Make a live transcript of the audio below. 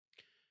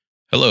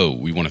Hello,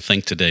 we want to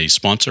thank today's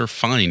sponsor,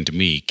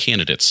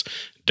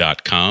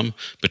 FindMeCandidates.com.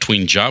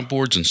 Between job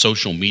boards and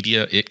social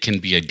media, it can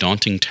be a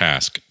daunting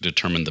task to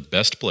determine the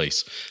best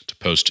place to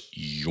post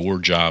your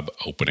job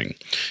opening.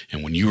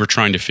 And when you are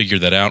trying to figure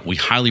that out, we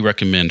highly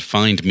recommend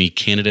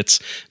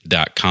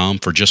FindMeCandidates.com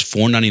for just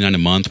 $4.99 a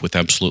month with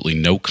absolutely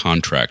no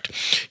contract.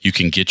 You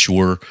can get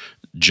your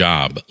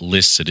job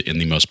listed in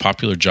the most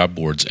popular job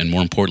boards and,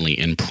 more importantly,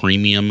 in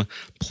premium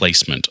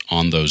placement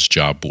on those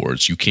job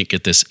boards. You can't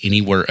get this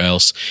anywhere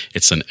else.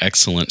 It's an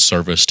excellent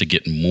service to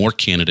get more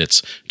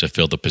candidates to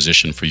fill the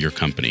position for your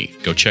company.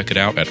 Go check it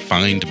out at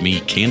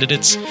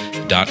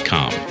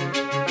findmecandidates.com.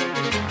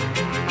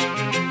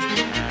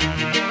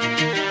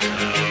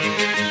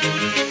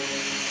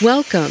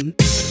 Welcome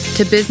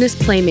to Business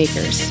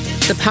Playmakers,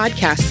 the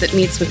podcast that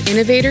meets with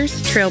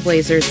innovators,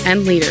 trailblazers,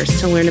 and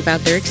leaders to learn about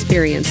their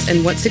experience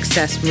and what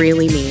success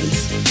really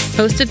means.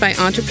 Hosted by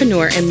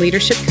entrepreneur and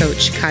leadership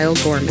coach Kyle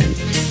Gorman.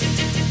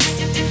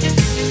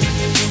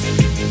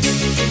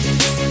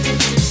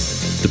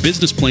 The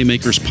Business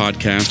Playmakers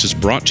podcast is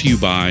brought to you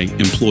by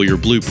Employer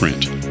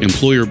Blueprint.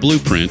 Employer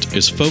Blueprint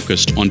is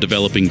focused on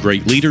developing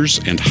great leaders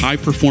and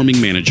high-performing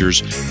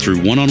managers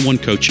through one-on-one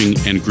coaching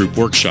and group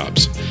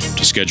workshops.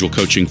 To schedule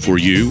coaching for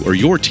you or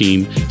your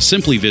team,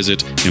 simply visit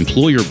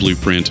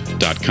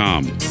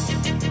employerblueprint.com.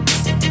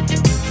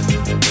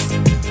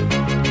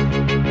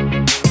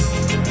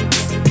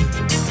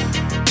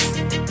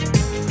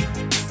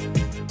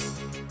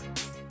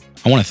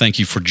 I want to thank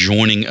you for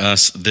joining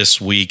us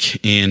this week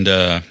and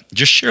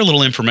just share a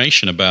little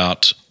information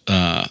about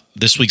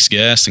this week's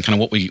guest and kind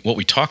of what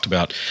we talked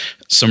about.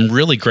 Some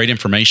really great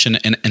information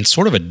and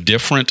sort of a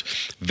different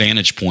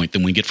vantage point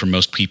than we get from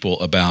most people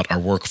about our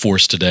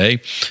workforce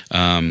today.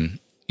 One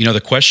of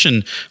the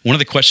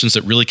questions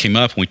that really came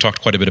up and we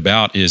talked quite a bit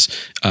about is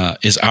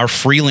our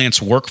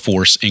freelance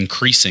workforce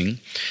increasing,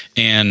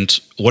 and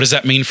what does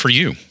that mean for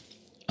you?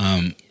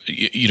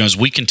 As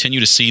we continue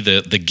to see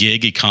the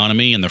gig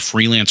economy and the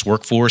freelance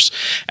workforce,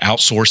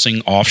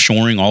 outsourcing,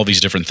 offshoring, all these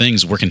different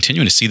things, we're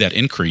continuing to see that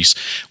increase.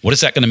 What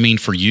is that going to mean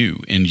for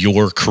you in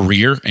your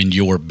career and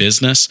your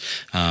business,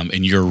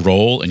 in your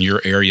role and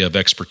your area of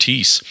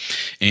expertise?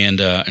 And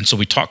so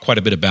we talked quite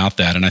a bit about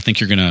that, and I think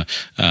you're going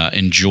to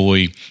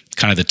enjoy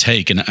kind of the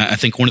take. And I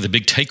think one of the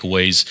big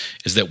takeaways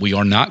is that we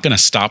are not going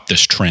to stop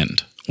this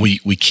trend.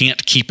 We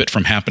can't keep it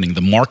from happening.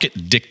 The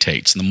market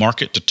dictates and the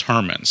market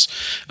determines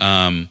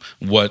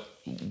what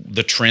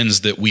the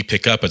trends that we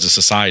pick up as a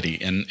society.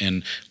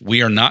 And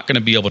we are not going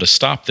to be able to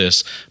stop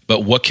this,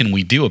 but what can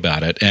we do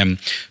about it? And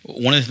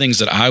one of the things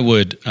that I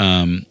would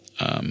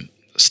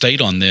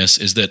state on this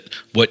is that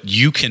what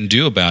you can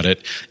do about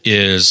it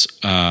is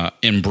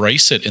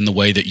embrace it in the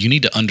way that you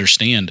need to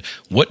understand,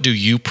 what do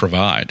you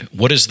provide?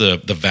 What is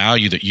the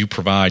value that you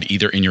provide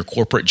either in your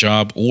corporate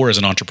job or as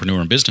an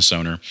entrepreneur and business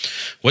owner?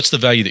 What's the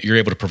value that you're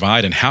able to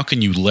provide, and how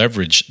can you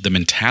leverage the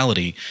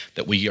mentality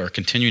that we are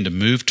continuing to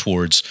move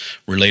towards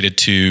related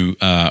to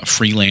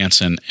freelance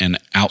and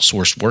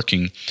outsourced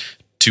working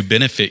to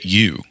benefit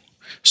you?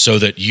 So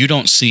that you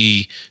don't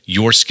see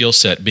your skill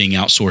set being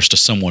outsourced to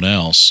someone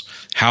else.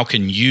 How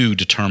can you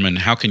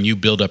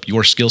build up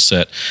your skill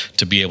set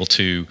to be able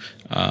to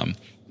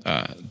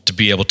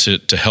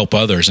help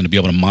others and to be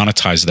able to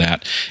monetize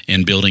that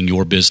in building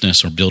your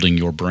business or building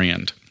your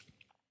brand?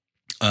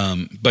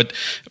 But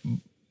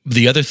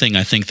the other thing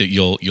I think that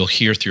you'll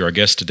hear through our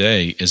guest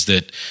today is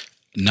that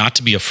not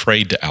to be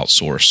afraid to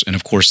outsource. And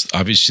of course,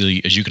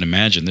 obviously, as you can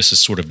imagine, this is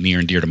sort of near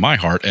and dear to my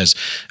heart as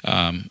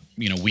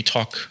we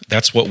talk,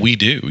 that's what we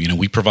do.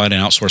 We provide an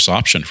outsource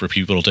option for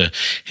people to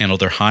handle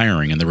their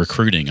hiring and the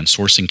recruiting and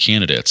sourcing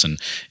candidates and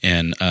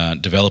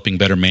developing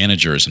better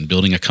managers and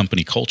building a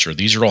company culture.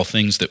 These are all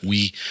things that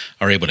we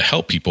are able to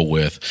help people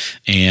with.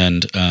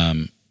 And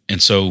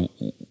so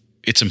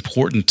it's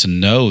important to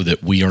know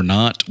that we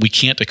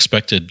can't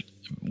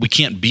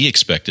be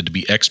expected to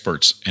be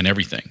experts in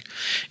everything.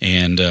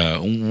 And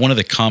one of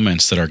the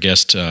comments that our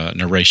guest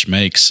Naresh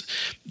makes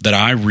that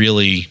I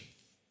really,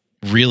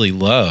 really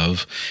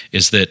love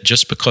is that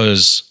just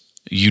because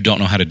you don't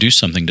know how to do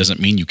something doesn't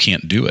mean you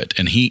can't do it.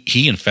 And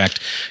he in fact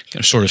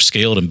sort of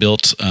scaled and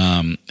built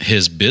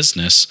his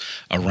business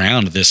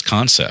around this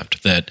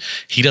concept that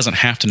he doesn't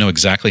have to know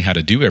exactly how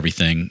to do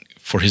everything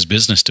for his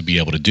business to be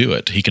able to do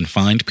it. He can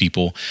find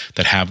people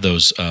that have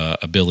those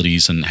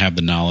abilities and have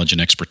the knowledge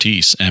and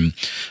expertise, and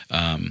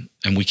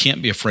we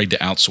can't be afraid to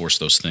outsource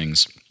those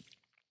things.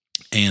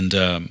 And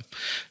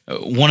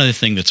one of the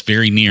things that's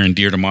very near and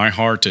dear to my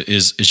heart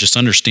is just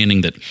understanding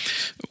that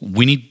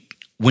we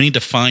need to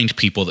find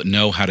people that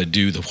know how to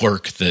do the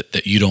work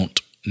that you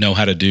don't know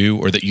how to do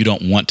or that you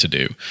don't want to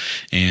do.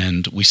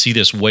 And we see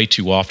this way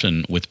too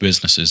often with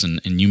businesses, and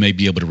you may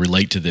be able to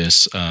relate to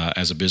this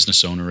as a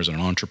business owner, as an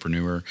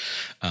entrepreneur,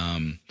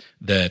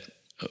 that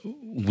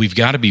we've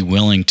got to be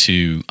willing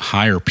to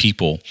hire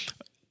people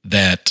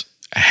that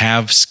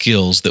have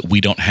skills that we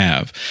don't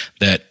have,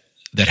 that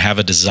have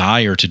a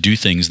desire to do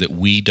things that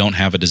we don't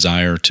have a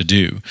desire to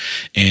do.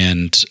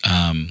 And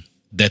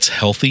that's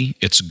healthy,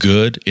 it's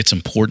good, it's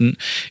important.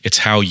 It's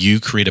how you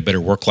create a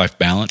better work-life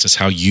balance. It's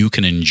how you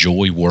can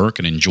enjoy work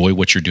and enjoy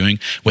what you're doing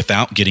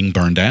without getting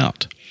burned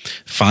out.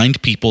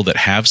 Find people that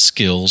have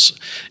skills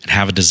and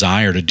have a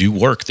desire to do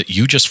work that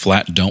you just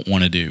flat don't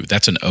want to do.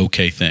 That's an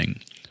okay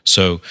thing.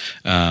 So,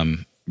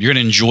 you're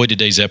going to enjoy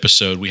today's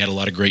episode. We had a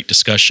lot of great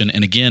discussion.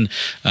 And again,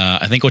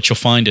 I think what you'll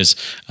find is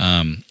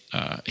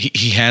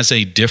he has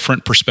a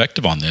different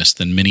perspective on this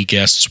than many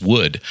guests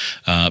would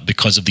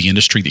because of the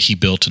industry that he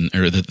built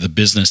or the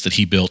business that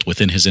he built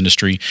within his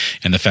industry,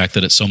 and the fact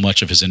that so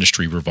much of his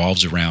industry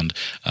revolves around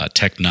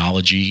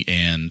technology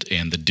and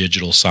the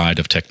digital side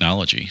of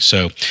technology.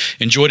 So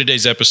enjoy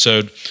today's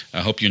episode.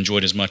 I hope you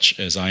enjoyed as much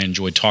as I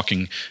enjoyed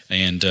talking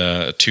and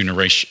to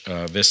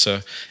Naresh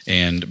Vissa,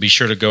 and be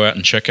sure to go out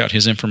and check out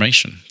his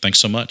information. Thanks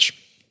so much.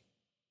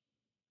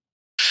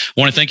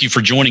 I want to thank you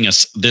for joining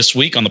us this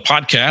week on the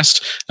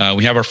podcast.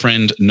 We have our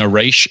friend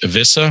Naresh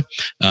Vissa,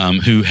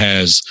 who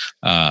has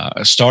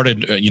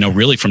started,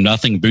 really from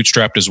nothing,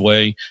 bootstrapped his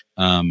way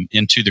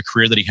into the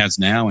career that he has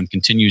now, and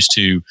continues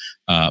to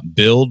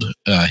build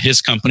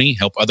his company,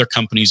 help other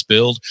companies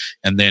build,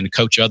 and then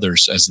coach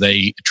others as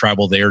they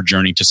travel their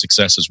journey to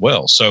success as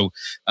well. So,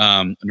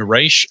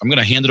 Naresh, I'm going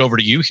to hand it over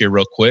to you here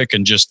real quick,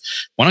 and just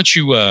why don't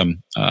you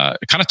kind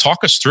of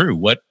talk us through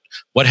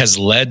what has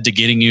led to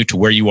getting you to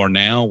where you are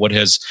now? What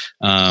has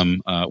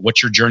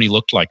what's your journey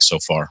looked like so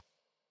far?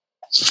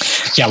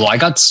 Yeah, well, I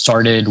got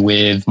started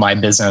with my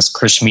business,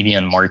 Krish Media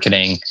and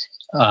Marketing.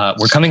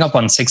 We're coming up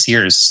on 6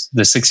 years.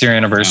 The 6-year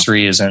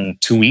anniversary is in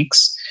 2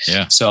 weeks.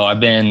 Yeah. So I've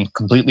been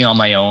completely on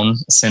my own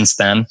since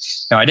then.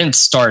 Now, I didn't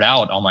start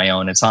out on my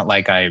own. It's not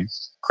like I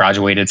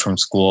graduated from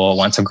school,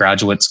 went to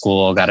graduate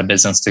school, got a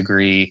business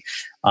degree,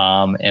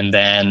 and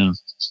then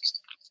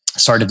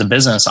started the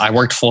business. I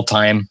worked full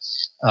time.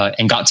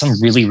 And got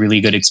some really, really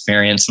good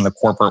experience in the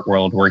corporate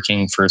world,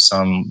 working for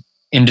some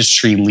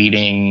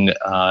industry-leading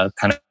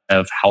kind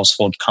of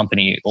household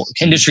company, or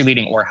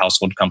industry-leading or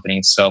household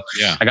companies. So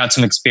I got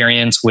some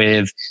experience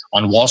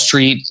on Wall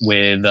Street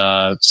with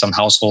some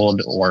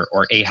household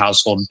or a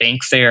household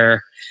bank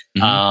there.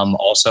 Mm-hmm.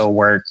 Also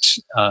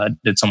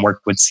did some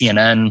work with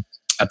CNN.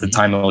 At the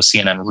time, it was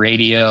CNN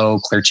Radio,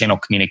 Clear Channel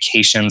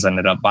Communications,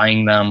 ended up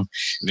buying them.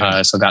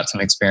 So got some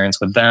experience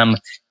with them.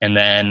 And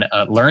then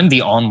learned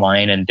the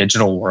online and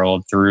digital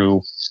world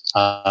through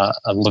a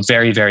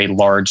very, very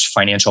large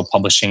financial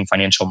publishing,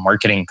 financial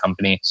marketing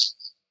company.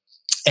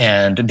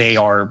 And they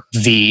are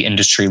the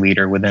industry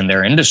leader within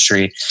their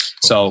industry.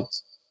 Cool. So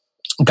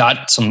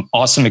got some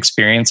awesome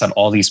experience at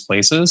all these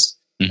places.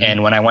 Mm-hmm.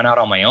 And when I went out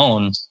on my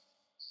own,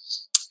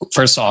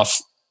 first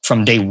off,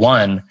 from day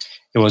one,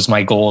 it was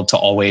my goal to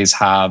always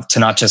to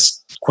not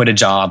just quit a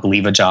job,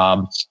 leave a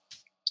job,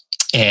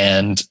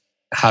 and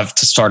have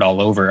to start all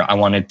over. I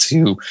wanted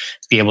to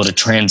be able to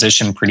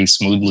transition pretty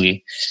smoothly.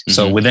 Mm-hmm.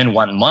 So within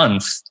 1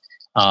 month,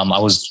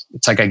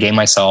 it's like I gave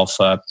myself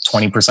a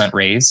 20%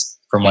 raise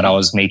from what I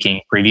was making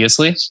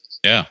previously.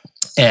 Yeah.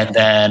 And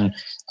then,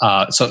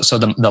 so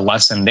the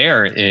lesson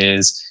there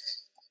is,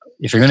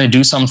 if you're going to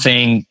do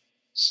something,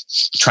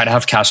 try to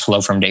have cash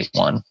flow from day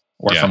one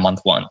or from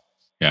month one.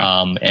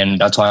 Yeah. And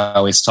that's why I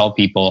always tell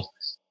people,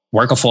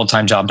 work a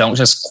full-time job. Don't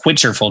just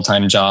quit your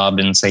full-time job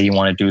and say you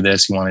want to do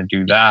this, you want to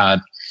do that.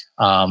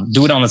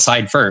 Do it on the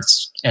side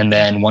first. And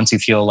then once you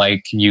feel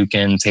like you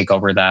can take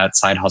over that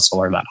side hustle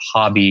or that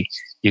hobby,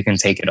 you can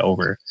take it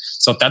over.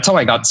 So that's how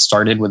I got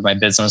started with my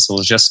business. It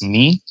was just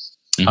me.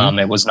 Mm-hmm.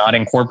 It was not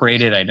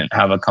incorporated. I didn't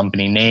have a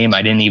company name.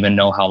 I didn't even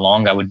know how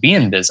long I would be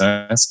in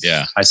business.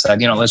 Yeah. I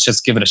said, let's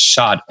just give it a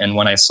shot. And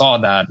when I saw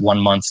that 1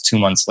 month, 2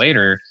 months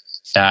later,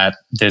 that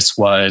this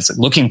was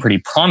looking pretty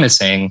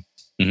promising,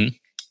 mm-hmm.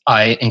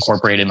 I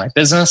incorporated my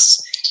business.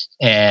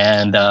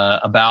 And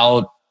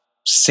about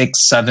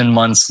 6-7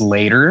 months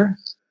later,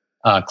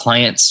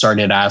 clients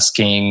started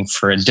asking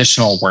for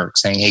additional work,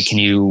 saying, hey, can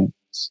you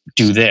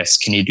do this?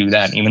 Can you do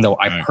that? And even though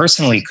I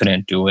personally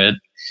couldn't do it,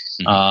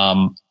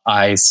 mm-hmm.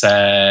 I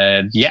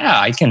said, yeah,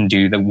 I can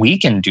do that. We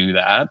can do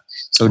that.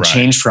 So it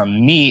changed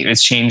from me.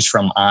 It's changed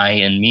from I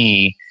and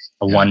me,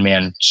 a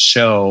one-man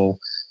show,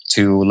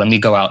 to let me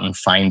go out and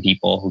find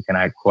people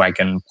who I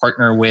can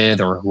partner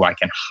with or who I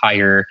can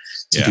hire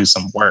to do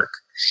some work.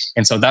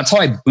 And so that's how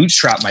I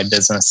bootstrapped my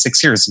business.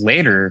 6 years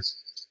later,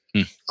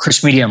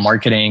 Krish Media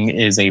Marketing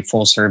is a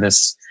full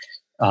service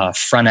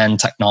front-end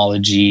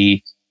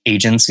technology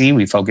agency.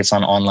 We focus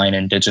on online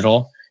and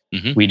digital.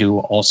 Mm-hmm. We do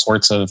all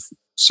sorts of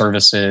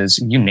services,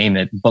 you name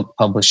it: book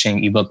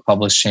publishing, ebook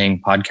publishing,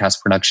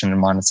 podcast production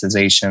and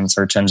monetization,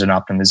 search engine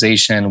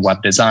optimization,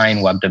 web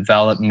design, web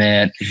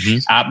development, mm-hmm.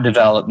 app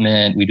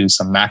development. We do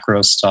some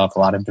macro stuff, a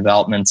lot of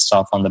development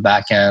stuff on the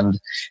back end,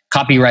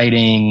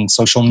 copywriting,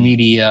 social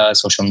media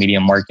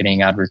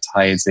marketing,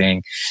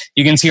 advertising.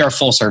 You can see our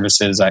full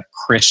services at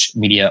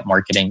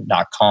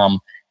krishmediamarketing.com.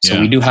 So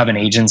we do have an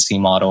agency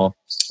model,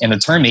 and the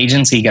term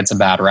agency gets a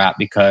bad rap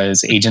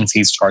because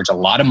agencies charge a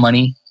lot of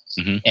money.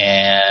 Mm-hmm.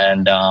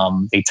 And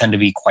they tend to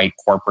be quite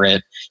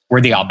corporate.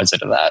 We're the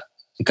opposite of that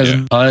because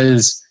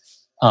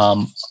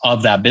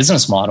of that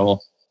business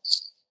model.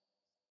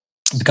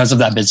 Because of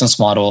that business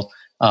model,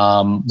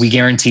 we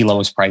guarantee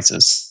lowest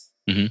prices.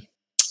 Mm-hmm.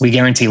 We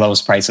guarantee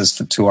lowest prices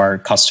to our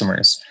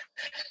customers.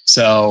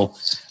 So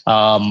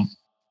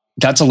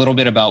that's a little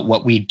bit about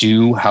what we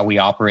do, how we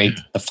operate,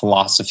 the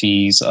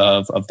philosophies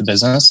of the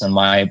business. And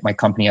my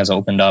company has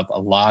opened up a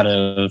lot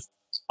of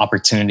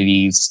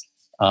opportunities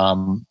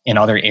in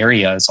other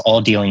areas,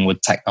 all dealing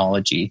with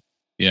technology.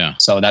 Yeah.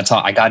 So that's how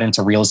I got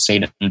into real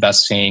estate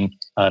investing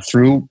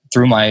through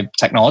my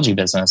technology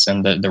business.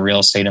 And the real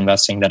estate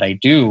investing that I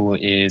do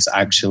is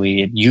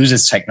actually, it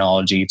uses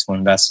technology to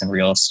invest in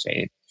real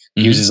estate,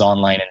 uses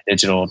online and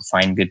digital to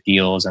find good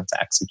deals and to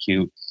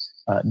execute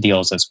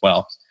deals as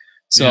well.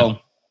 So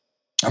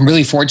I'm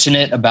really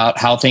fortunate about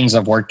how things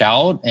have worked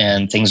out,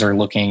 and things are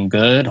looking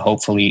good.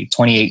 Hopefully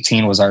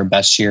 2018 was our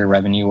best year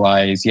revenue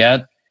wise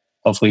yet.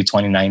 Hopefully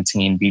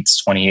 2019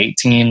 beats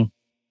 2018.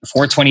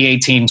 Before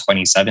 2018,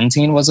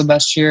 2017 was the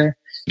best year.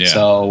 Yeah.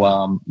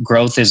 So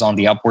growth is on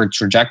the upward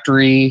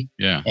trajectory.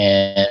 Yeah.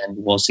 And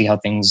we'll see how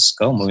things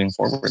go moving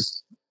forward.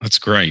 That's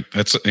great.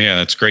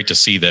 That's great to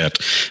see that,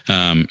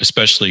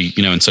 especially,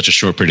 in such a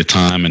short period of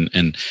time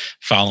and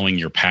following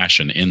your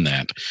passion in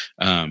that.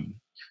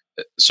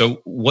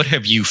 So what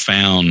have you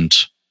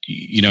found,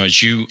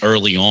 as you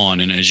early on,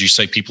 and as you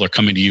say, people are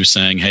coming to you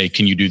saying, hey,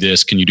 can you do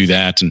this? Can you do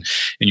that? And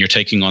you're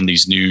taking on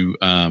these new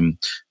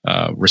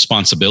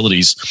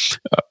responsibilities.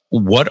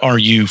 What are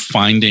you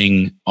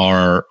finding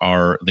are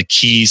the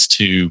keys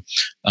to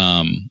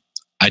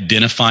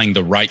identifying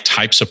the right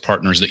types of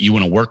partners that you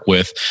want to work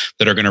with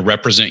that are going to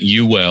represent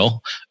you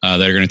well, that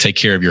are going to take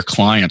care of your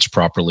clients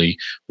properly?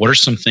 What are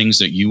some things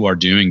that you are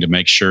doing to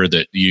make sure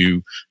that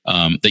you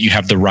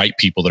have the right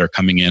people that are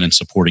coming in and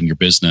supporting your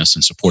business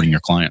and supporting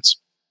your clients?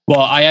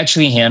 Well, I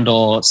actually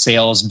handle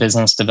sales,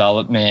 business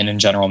development, and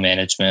general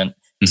management.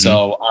 Mm-hmm.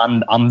 So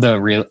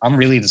I'm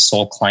really the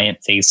sole client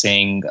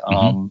facing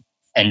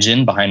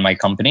engine behind my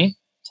company.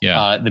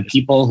 Yeah. The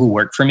people who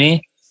work for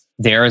me,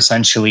 they're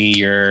essentially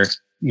your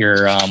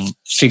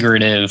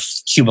figurative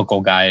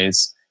cubicle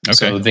guys. Okay.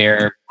 So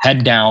they're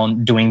head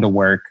down doing the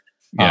work.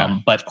 Yeah.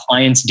 But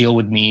clients deal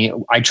with me.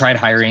 I tried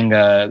hiring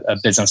a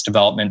business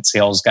development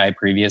sales guy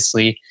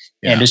previously,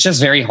 and it's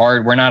just very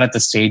hard. We're not at the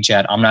stage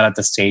yet. I'm not at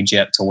the stage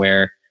yet to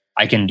where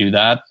I can do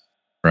that.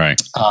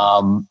 Right.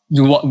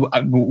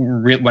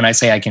 When I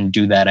say I can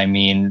do that, I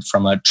mean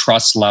from a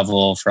trust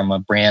level, from a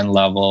brand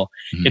level.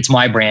 Mm-hmm. It's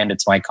my brand,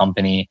 it's my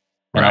company,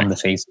 and I'm the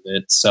face of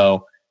it.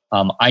 So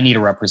I need to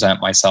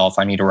represent myself.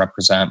 I need to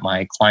represent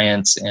my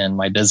clients and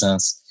my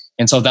business.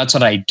 And so that's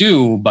what I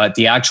do. But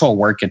the actual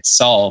work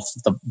itself,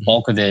 the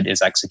bulk of it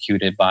is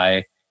executed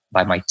by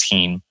my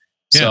team.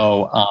 Yeah.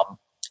 So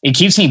it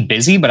keeps me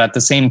busy, but at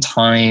the same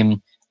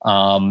time,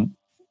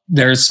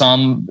 there's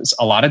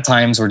a lot of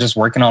times we're just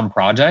working on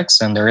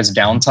projects and there is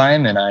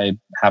downtime and I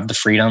have the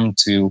freedom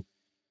to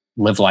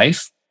live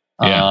life.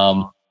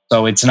 Yeah.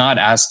 So it's not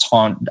as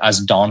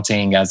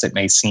daunting as it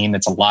may seem.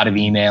 It's a lot of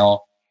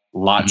email,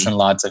 lots and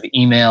lots of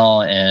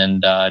email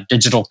and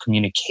digital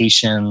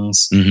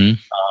communications.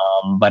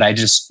 Mm-hmm. But I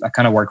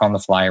kind of work on the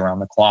fly around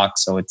the clock.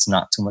 So it's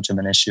not too much of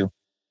an issue.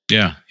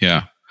 Yeah.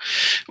 Yeah.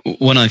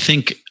 When I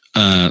think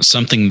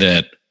something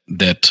that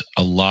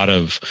a lot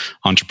of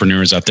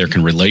entrepreneurs out there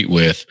can relate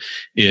with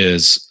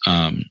is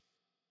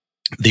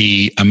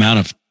the amount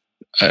of,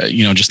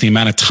 just the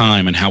amount of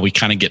time and how we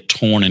kind of get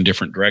torn in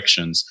different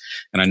directions.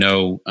 And I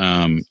know,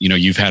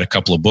 you've had a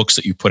couple of books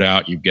that you put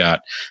out. You've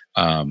got,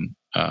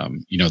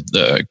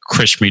 the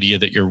Krish Media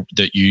that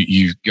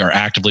you are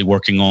actively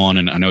working on.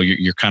 And I know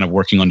you're kind of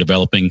working on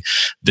developing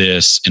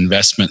this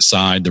investment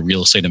side, the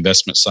real estate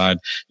investment side.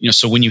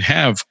 So when you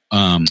have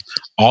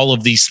all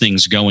of these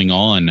things going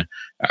on,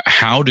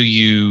 how do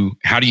you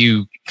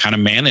kind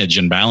of manage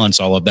and balance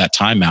all of that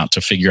time out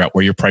to figure out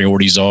where your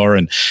priorities are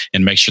and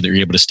make sure that you're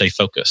able to stay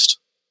focused?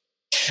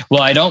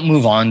 Well, I don't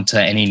move on to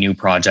any new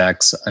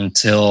projects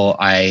until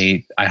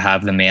I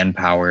have the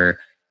manpower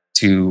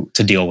to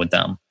deal with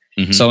them.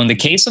 Mm-hmm. So in the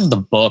case of the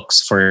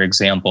books, for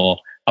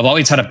example, I've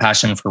always had a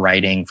passion for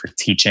writing, for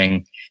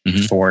teaching,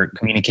 for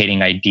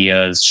communicating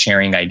ideas,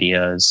 sharing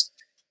ideas.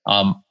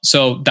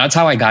 So that's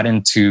how I got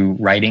into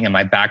writing. And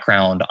my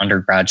background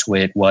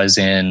undergraduate was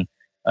in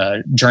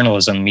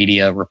journalism,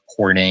 media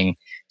reporting.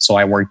 So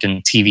I worked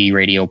in TV,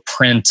 radio,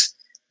 print,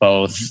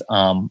 both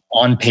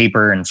on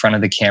paper, in front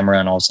of the camera,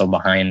 and also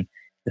behind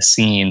the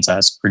scenes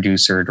as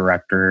producer,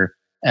 director,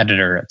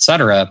 editor,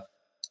 etc.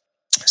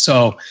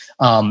 So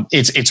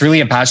it's really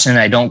a passion.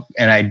 I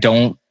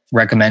don't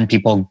recommend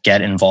people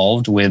get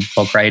involved with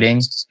book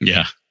writing.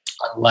 Yeah.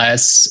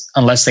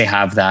 Unless they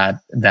have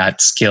that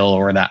skill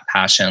or that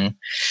passion.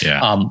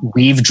 Yeah.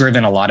 We've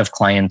driven a lot of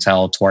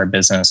clientele to our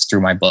business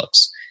through my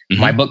books.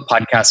 Mm-hmm. My book,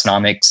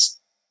 Podcastnomics,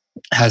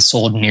 has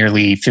sold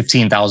nearly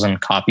 15,000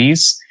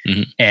 copies.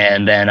 Mm-hmm.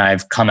 And then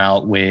I've come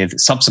out with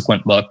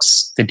subsequent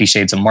books, 50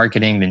 Shades of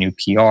Marketing, the new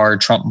PR,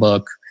 Trump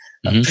book.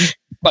 Mm-hmm.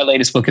 My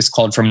latest book is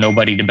called From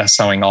Nobody to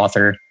Best-Selling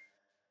Author.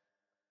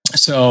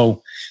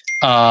 So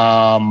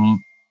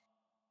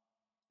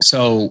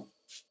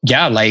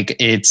yeah, like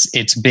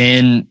it's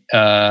been,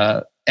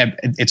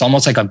 it's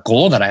almost like a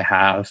goal that I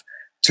have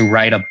to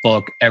write a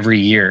book every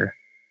year.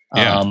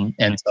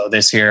 And so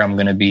this year I'm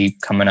going to be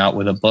coming out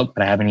with a book,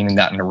 but I haven't even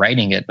gotten to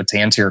writing it. But to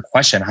answer your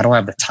question, how do I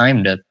have the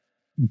time to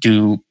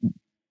do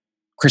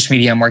Christian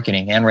media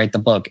marketing and write the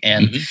book?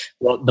 And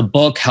well, the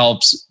book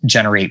helps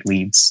generate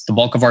leads. The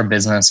bulk of our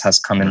business has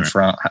come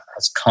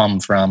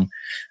from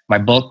my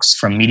books,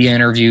 from media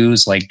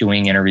interviews, like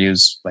doing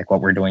interviews like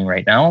what we're doing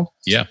right now.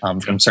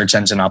 From search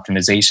engine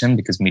optimization,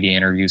 because media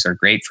interviews are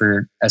great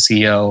for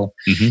SEO,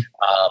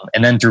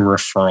 and then through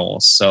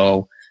referrals.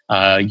 So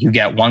you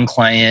get one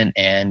client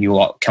and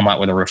you come out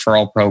with a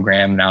referral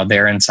program. Now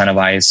they're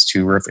incentivized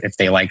to, if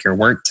they like your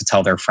work, to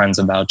tell their friends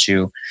about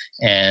you.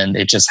 And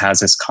it just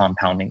has this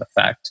compounding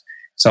effect.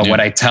 So what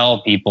I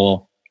tell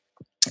people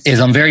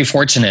is I'm very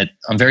fortunate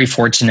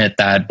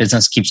that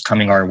business keeps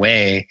coming our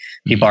way.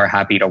 People are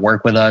happy to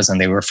work with us and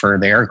they refer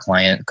their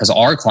client, because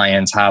our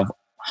clients have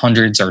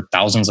hundreds or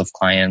thousands of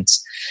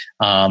clients.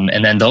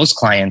 And then those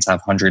clients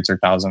have hundreds or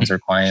thousands of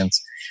clients.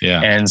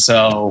 And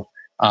so,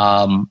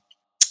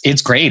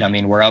 it's great. I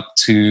mean, we're up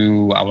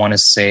to, I want to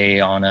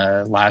say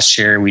last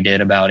year we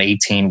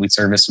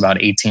serviced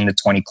about 18 to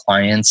 20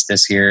 clients.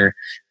 This year,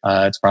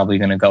 it's probably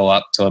going to go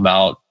up to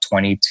about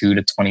 22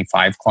 to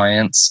 25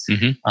 clients.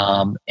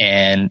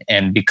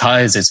 And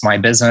because it's my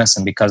business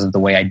and because of the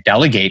way I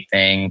delegate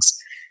things,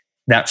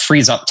 that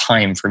frees up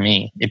time for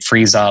me. It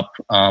frees up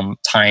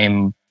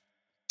time.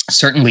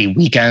 Certainly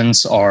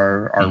weekends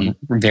are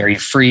very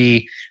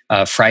free.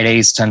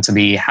 Fridays tend to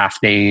be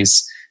half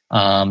days.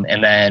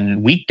 And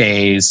then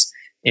weekdays,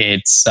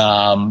 it's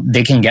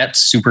they can get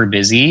super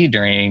busy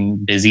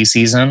during busy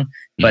season,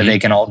 but there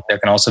can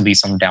also be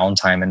some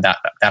downtime, and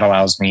that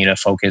allows me to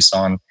focus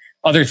on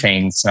other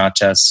things, not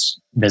just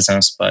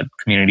business, but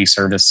community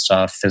service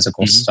stuff,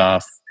 physical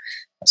stuff,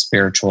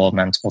 spiritual,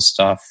 mental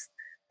stuff.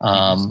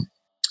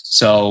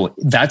 So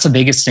that's the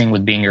biggest thing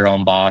with being your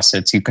own boss.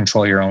 It's you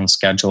control your own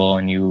schedule,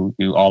 and you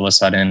all of a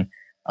sudden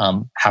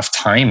have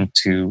time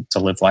to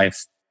live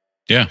life.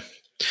 Yeah.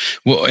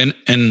 Well,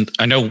 and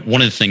I know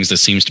one of the things that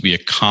seems to be a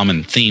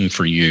common theme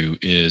for you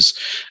is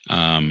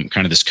kind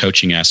of this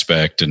coaching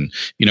aspect, and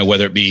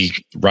whether it be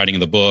writing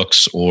the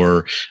books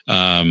or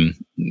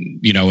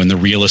in the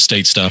real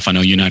estate stuff. I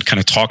know you and I kind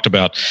of talked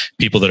about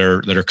people that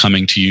are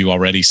coming to you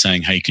already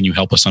saying, "Hey, can you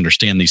help us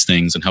understand these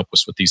things and help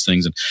us with these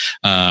things?"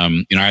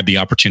 And I had the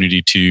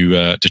opportunity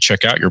to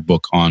check out your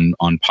book on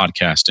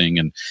podcasting,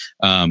 and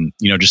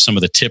just some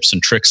of the tips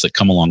and tricks that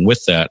come along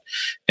with that.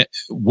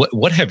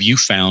 What have you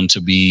found to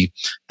be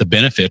the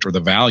benefit or the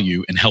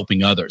value in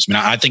helping others? I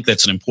mean, I think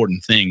that's an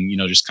important thing.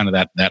 Just kind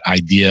of that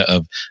idea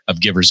of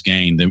giver's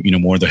gain. The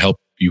more the help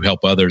you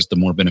help others, the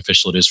more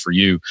beneficial it is for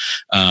you.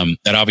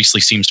 That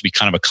obviously seems to be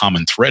kind of a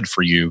common thread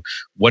for you.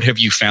 What have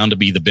you found to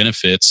be the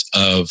benefits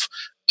of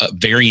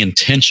very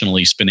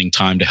intentionally spending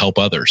time to help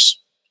others?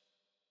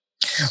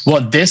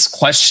 Well, this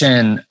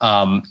question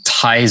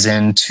ties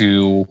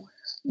into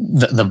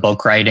the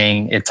book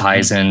writing. It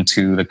ties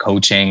into the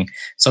coaching.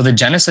 So the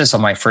genesis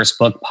of my first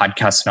book,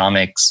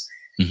 Podcastnomics,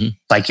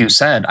 like you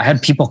said, I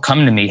had people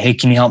come to me, "Hey,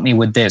 can you help me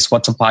with this?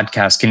 What's a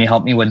podcast? Can you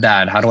help me with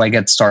that? How do I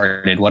get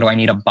started? What do I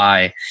need to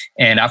buy?"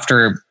 And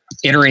after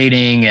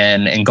iterating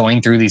and going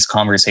through these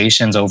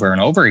conversations over and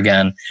over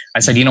again, I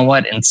said, you know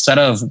what? Instead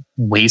of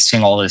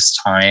wasting all this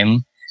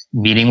time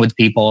meeting with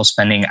people,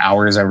 spending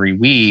hours every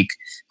week,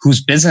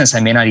 whose business I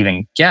may not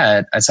even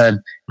get, I said,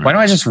 why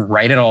don't I just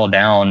write it all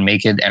down,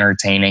 make it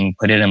entertaining,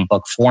 put it in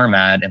book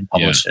format, and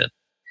publish it?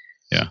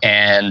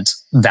 And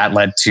that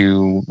led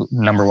to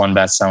 #1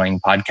 best-selling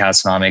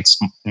Podcastnomics,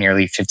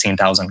 nearly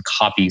 15,000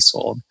 copies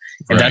sold.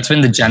 And that's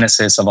been the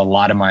genesis of a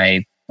lot of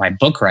my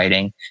book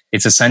writing.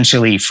 It's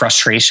essentially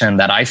frustration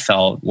that I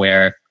felt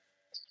where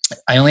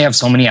I only have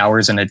so many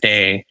hours in a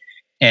day.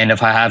 And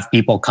if I have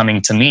people coming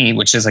to me,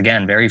 which is,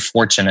 again, very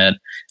fortunate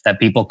that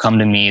people come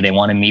to me, they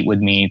want to meet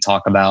with me,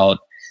 talk about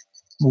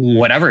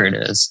whatever it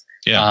is.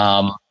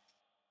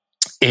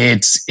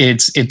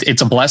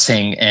 It's a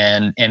blessing.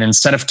 And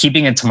instead of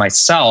keeping it to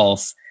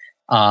myself,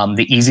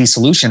 the easy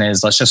solution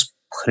is let's just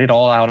put it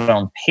all out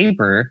on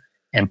paper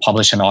and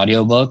publish an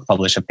audiobook,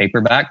 publish a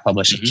paperback,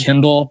 publish a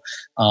Kindle,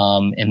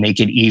 and make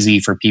it easy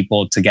for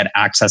people to get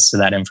access to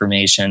that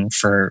information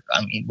for,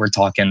 we're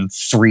talking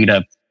 $3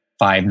 to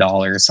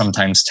 $5,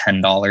 sometimes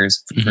 $10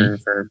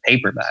 for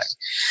paperback.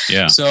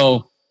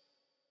 So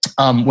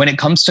when it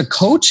comes to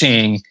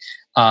coaching,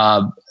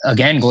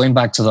 again, going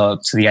back to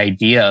the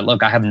idea,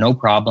 look, I have no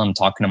problem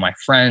talking to my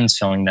friends,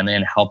 filling them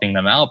in, helping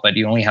them out, but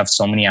you only have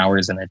so many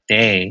hours in a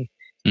day.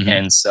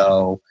 And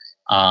so,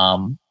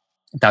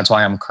 that's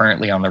why I'm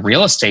currently on the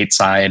real estate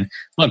side.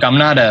 Look, I'm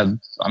not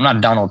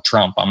Donald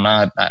Trump.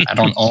 I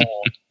don't own,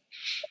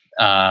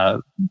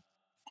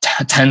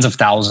 tens of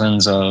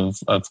thousands of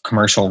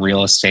commercial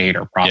real estate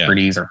or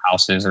properties or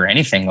houses or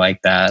anything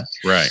like that.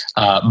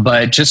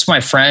 But just my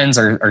friends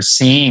are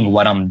seeing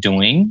what I'm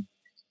doing.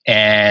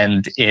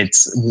 And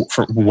it's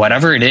for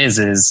whatever it is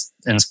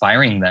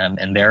inspiring them.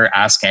 And they're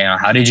asking,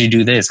 how did you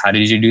do this? How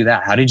did you do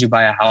that? How did you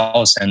buy a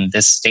house in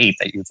this state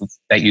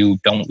that you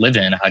don't live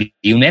in? How do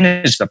you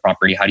manage the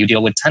property? How do you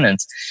deal with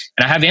tenants?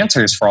 And I have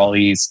answers for all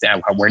these.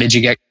 Where did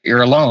you get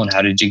your loan?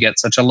 How did you get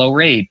such a low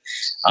rate?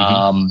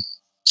 And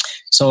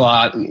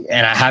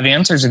I have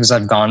answers because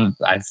I've gone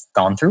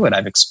through it.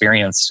 I've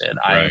experienced it.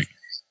 Right.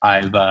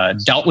 I've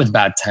dealt with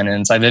bad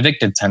tenants. I've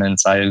evicted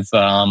tenants. I've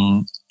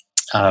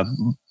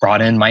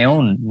brought in my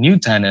own new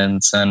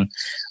tenants, and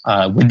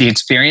with the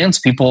experience,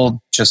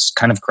 people just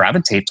kind of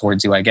gravitate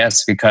towards you, I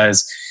guess,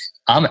 because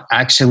I'm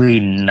actually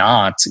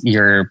not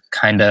your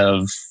kind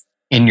of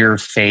in your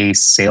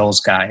face sales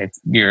guy.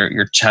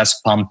 Your chest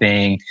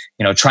pumping,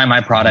 try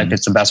my product.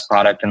 It's the best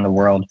product in the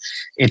world.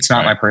 It's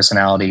not my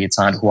personality. It's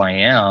not who I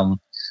am.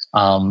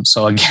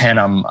 So again,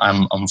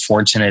 I'm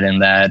fortunate in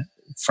that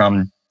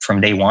from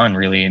day one,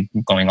 really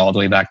going all the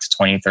way back to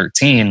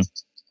 2013,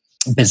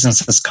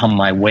 business has come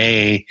my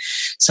way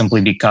simply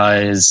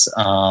because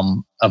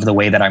of the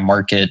way that I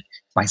market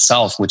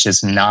myself, which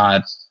is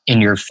not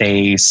in your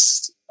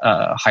face,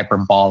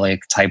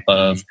 hyperbolic type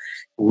of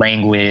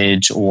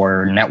language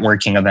or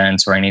networking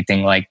events or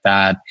anything like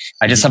that.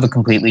 I just have a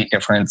completely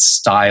different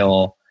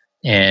style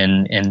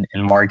in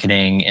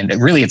marketing, and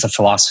really it's a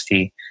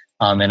philosophy.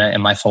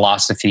 And my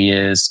philosophy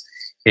is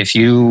if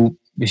you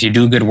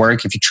do good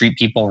work, if you treat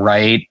people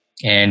right,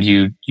 and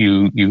you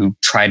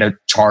try to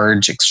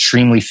charge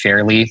extremely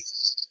fairly,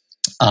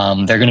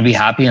 they're going to be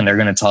happy and they're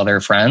going to tell their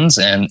friends,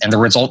 and the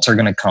results are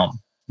going to come.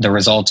 The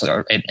results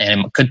and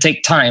it could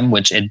take time,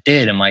 which it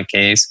did in my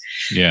case,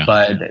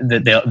 but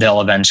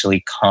they'll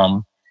eventually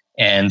come.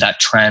 And that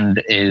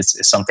trend is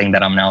something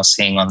that I'm now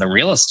seeing on the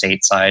real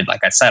estate side.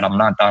 Like I said, I'm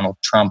not Donald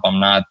Trump. I'm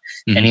not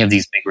any of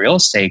these big real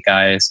estate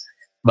guys,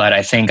 but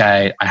I think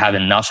I have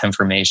enough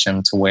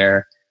information to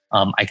where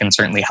I can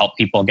certainly help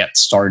people get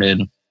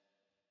started.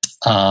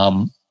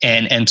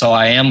 And so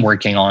I am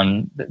working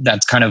on,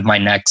 that's kind of my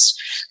next,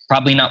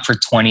 probably not for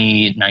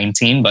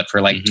 2019, but for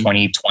like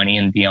 2020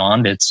 and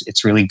beyond.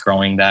 It's really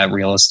growing that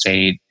real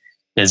estate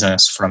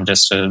business from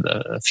just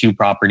a few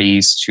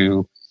properties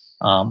to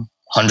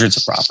hundreds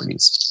of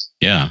properties.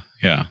 Yeah.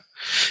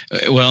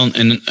 Well,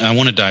 and I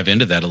want to dive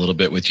into that a little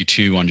bit with you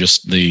too, on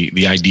just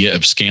the idea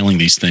of scaling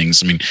these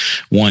things. I mean,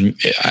 one,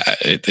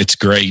 it's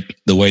great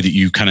the way that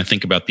you kind of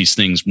think about these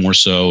things more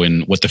so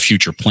and what the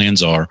future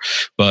plans are.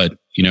 But,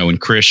 in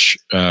Krish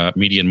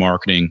Media and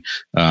Marketing,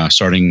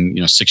 starting,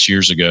 6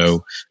 years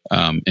ago,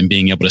 and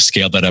being able to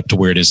scale that up to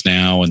where it is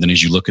now. And then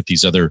as you look at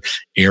these other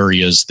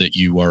areas that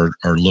you are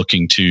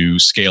looking to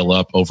scale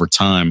up over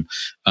time,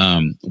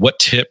 what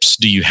tips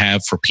do you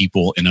have for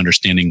people in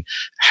understanding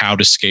how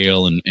to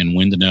scale and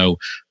when to know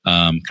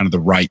kind of the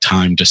right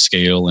time to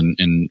scale?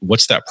 And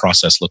what's that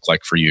process look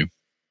like for you?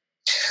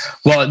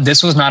 Well,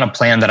 this was not a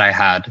plan that I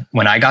had.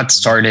 When I got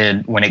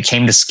started, when it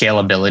came to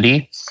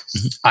scalability,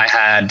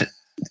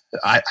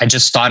 I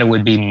just thought it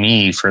would be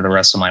me for the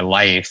rest of my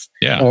life.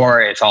 Yeah.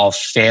 Or if all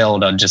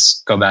failed, I'll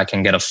just go back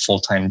and get a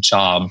full-time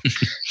job.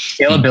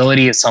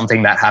 Scalability is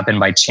something that happened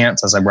by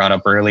chance, as I brought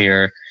up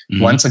earlier.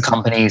 Once a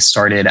company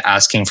started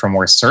asking for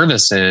more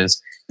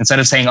services, instead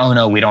of saying, oh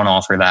no, we don't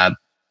offer that,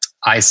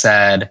 I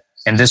said,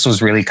 and this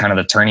was really kind of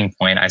the turning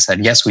point, I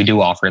said, yes, we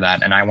do offer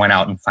that. And I went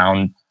out and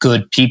found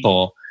good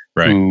people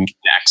who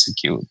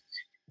execute.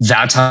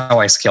 That's how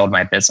I scaled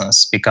my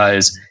business,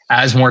 because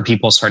as more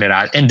people started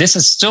out, and this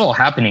is still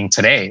happening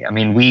today. I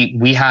mean,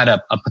 we had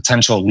a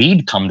potential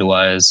lead come to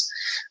us,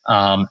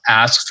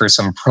 ask for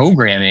some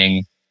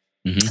programming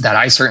that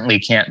I certainly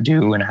can't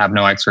do and have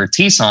no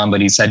expertise on.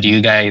 But he said, can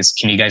you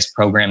guys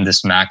program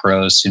this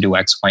macros to do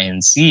X, Y,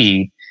 and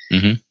Z?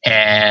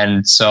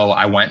 And so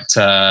I went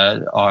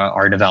to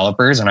our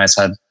developers and I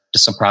said,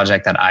 this is a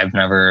project that I've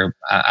never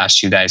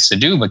asked you guys to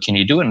do, but can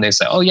you do it? And they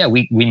said, oh yeah,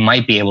 we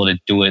might be able to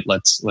do it.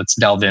 Let's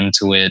delve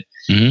into it.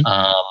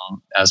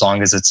 As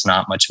long as it's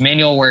not much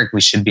manual work, we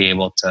should be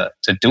able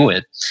to do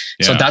it.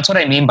 Yeah. So that's what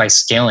I mean by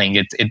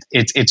scaling.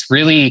 It's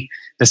really,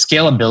 the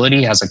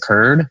scalability has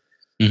occurred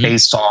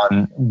based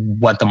on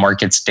what the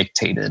market's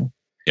dictated.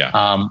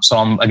 Yeah. So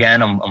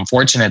I'm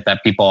fortunate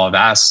that people have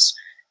asked,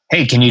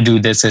 hey, can you do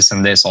this,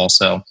 and this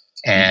also?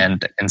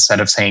 And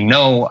instead of saying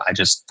no, I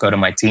just go to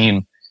my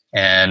team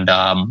and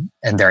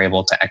they're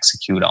able to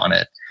execute on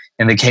it.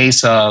 In the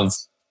case of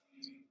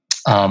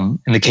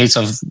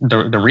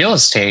the real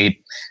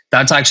estate,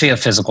 that's actually a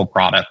physical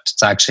product.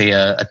 It's actually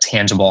a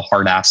tangible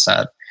hard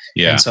asset.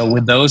 Yeah. And so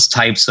with those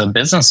types of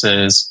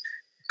businesses,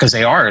 because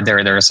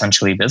they're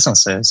essentially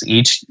businesses.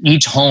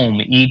 Each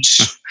home, each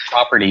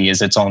property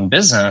is its own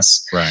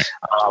business. Right.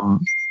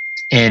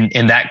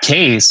 In that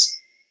case,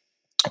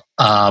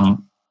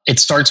 it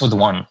starts with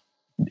one.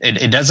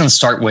 It doesn't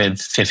start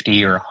with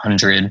 50 or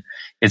 100.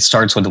 It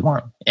starts with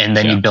one, and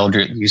then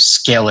you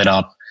scale it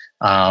up.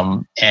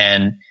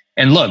 And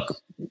look,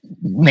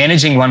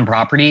 managing one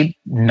property,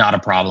 not a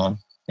problem.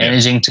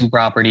 Managing two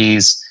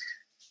properties,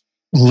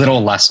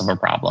 little less of a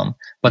problem.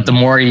 But the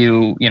more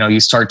you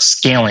start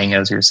scaling,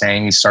 as you're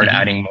saying, you start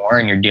adding more,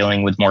 and you're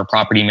dealing with more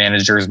property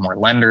managers, more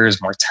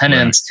lenders, more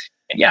tenants. Right.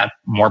 And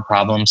more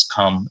problems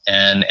come.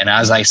 And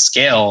as I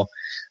scale,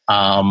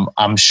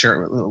 I'm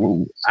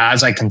sure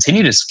as I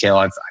continue to scale,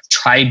 I've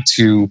tried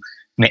to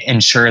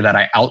ensure that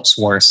I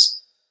outsource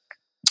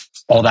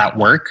all that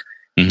work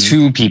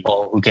to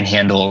people who can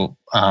handle,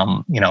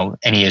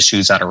 any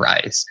issues that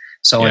arise.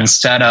 So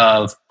instead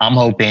of, I'm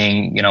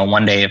hoping,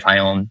 one day if I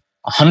own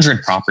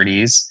 100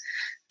 properties,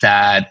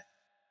 that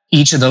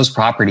each of those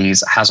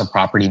properties has a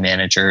property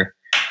manager,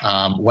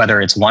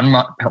 whether it's one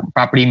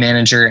property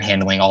manager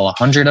handling all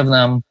 100 of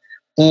them,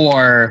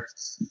 or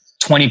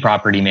 20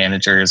 property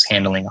managers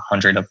handling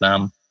 100 of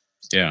them.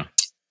 Yeah.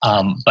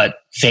 But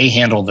they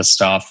handle the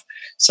stuff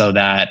so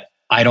that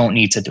I don't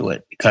need to do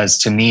it, because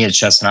to me, it's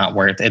just not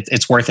worth it.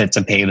 It's worth it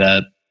to pay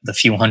the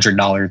few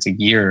 $100s a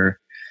year,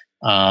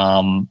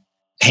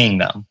 paying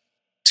them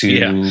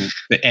to,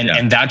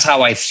 and that's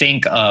how I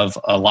think of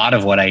a lot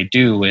of what I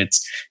do.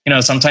 It's,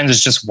 sometimes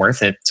it's just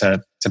worth it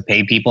to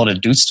pay people to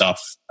do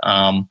stuff.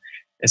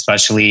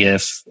 Especially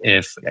if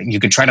you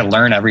could try to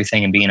learn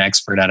everything and be an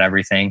expert at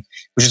everything,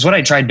 which is what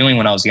I tried doing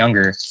when I was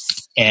younger.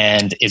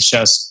 And it's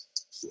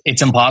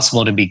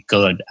impossible to be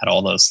good at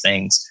all those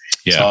things.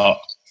 Yeah. So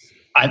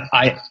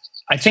I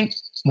think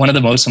one of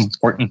the most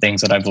important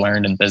things that I've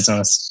learned in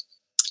business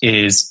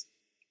is,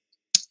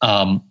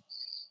 I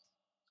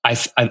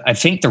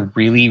think the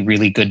really,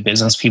 really good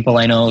business people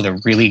I know,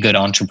 the really good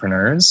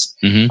entrepreneurs,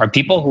 are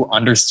people who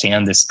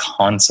understand this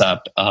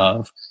concept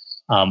of,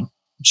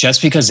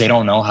 just because they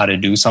don't know how to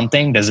do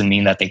something doesn't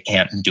mean that they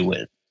can't do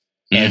it.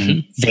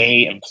 And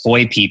they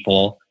employ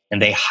people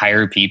and they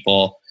hire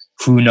people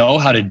who know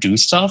how to do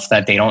stuff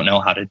that they don't know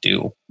how to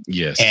do.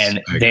 Yes.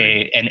 And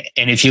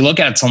if you look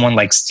at someone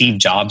like Steve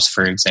Jobs,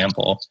 for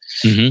example,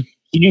 he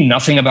knew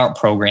nothing about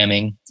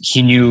programming.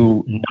 He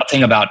knew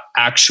nothing about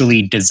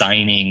actually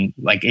designing.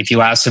 Like if you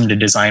asked him to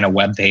design a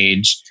web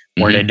page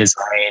or to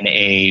design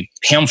a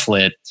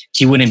pamphlet,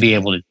 he wouldn't be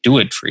able to do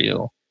it for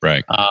you.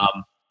 Right.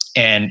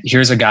 And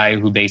here's a guy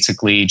who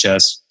basically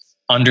just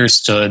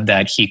understood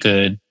that he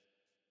could,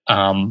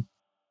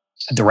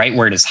 the right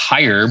word is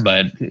hire,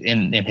 but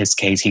in his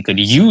case, he could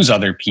use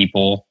other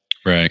people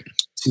to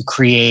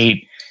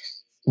create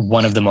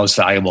one of the most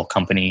valuable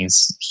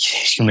companies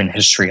human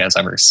history has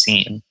ever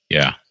seen.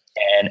 Yeah.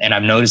 And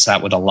I've noticed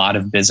that with a lot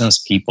of business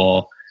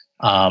people.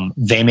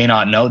 They may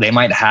not know, they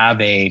might have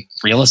a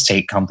real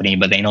estate company,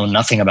 but they know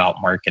nothing about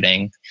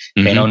marketing.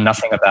 They know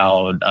nothing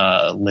about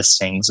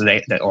listings.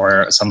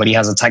 Or somebody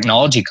has a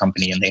technology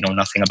company and they know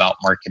nothing about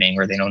marketing,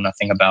 or they know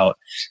nothing about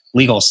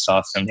legal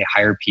stuff, and they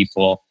hire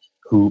people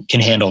who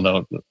can handle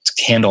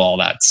all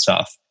that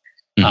stuff.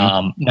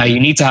 Now you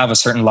need to have a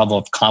certain level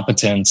of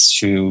competence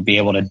to be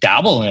able to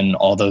dabble in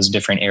all those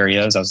different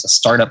areas as a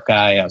startup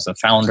guy, as a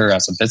founder,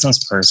 as a business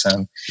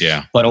person.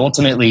 Yeah. But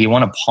ultimately you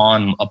want to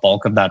pawn a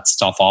bulk of that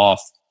stuff off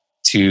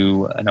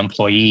to an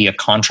employee, a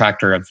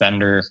contractor, a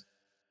vendor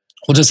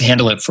who'll just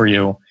handle it for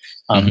you.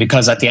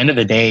 Because at the end of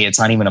the day, it's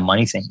not even a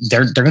money thing.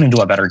 They're going to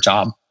do a better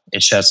job.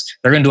 It's just,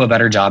 they're going to do a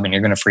better job and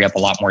you're going to free up a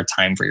lot more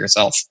time for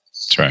yourself.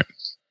 That's right.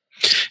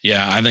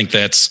 Yeah, I think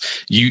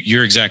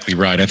you're exactly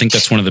right. I think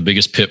that's one of the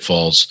biggest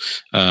pitfalls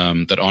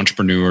that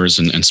entrepreneurs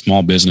and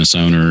small business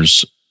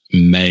owners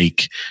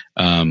make,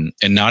 and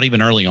not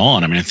even early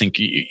on. I mean, I think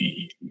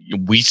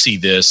we see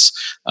this,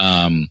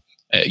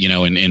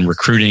 in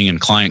recruiting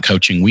and client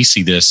coaching. We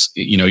see this,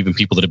 even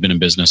people that have been in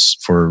business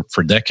for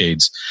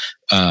decades,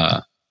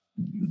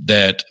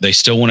 that they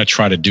still want to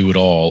try to do it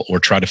all, or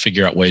try to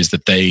figure out ways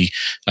that they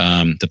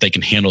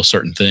can handle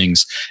certain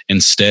things,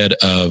 instead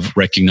of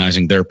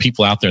recognizing there are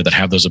people out there that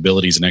have those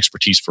abilities and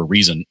expertise for a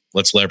reason.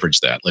 Let's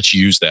leverage that. Let's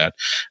use that.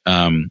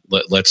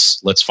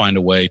 Let's find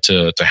a way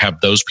to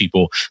have those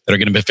people that are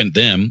going to benefit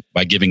them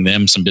by giving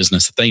them some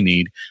business that they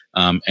need,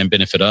 and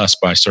benefit us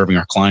by serving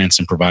our clients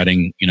and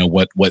providing,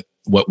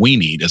 what we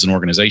need as an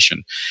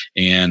organization.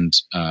 And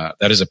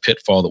that is a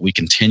pitfall that we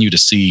continue to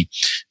see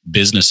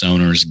business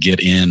owners get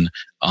in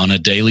on a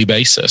daily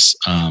basis,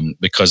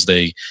 because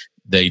they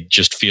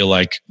just feel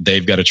like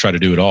they've got to try to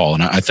do it all.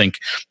 And I think,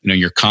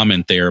 your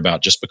comment there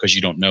about just because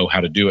you don't know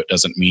how to do it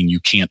doesn't mean you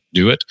can't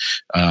do it.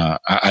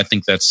 I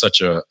think that's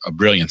such a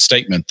brilliant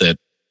statement that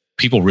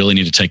people really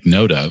need to take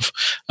note of.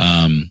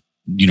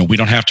 We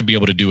don't have to be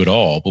able to do it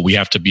all, but we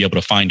have to be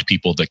able to find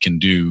people that can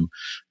do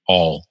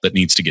all that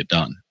needs to get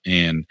done.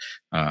 And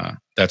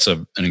that's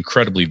an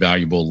incredibly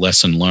valuable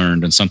lesson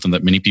learned, and something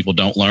that many people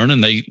don't learn,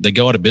 and they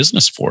go out of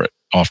business for it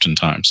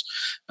oftentimes,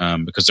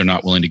 because they're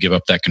not willing to give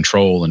up that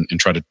control and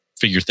try to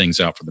figure things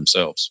out for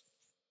themselves.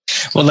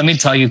 Well, let me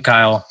tell you,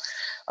 Kyle,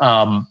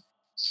 I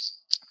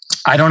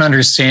don't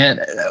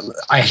understand.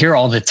 I hear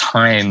all the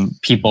time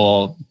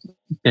people,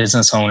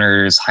 business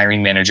owners,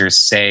 hiring managers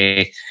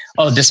say,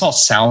 oh, this all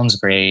sounds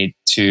great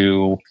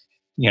to,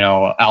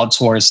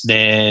 outsource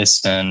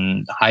this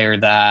and hire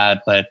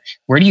that, but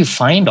where do you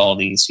find all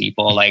these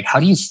people? Like, how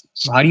do you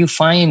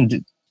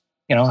find,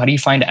 how do you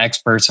find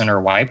X person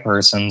or Y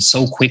person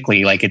so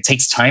quickly? Like, it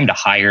takes time to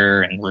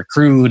hire and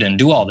recruit and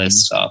do all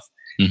this stuff.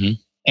 Mm-hmm.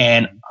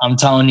 And I'm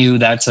telling you,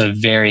 that's a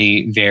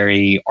very,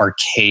 very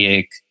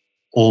archaic,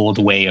 old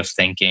way of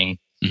thinking.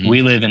 Mm-hmm.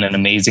 We live in an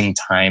amazing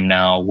time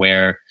now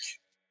where,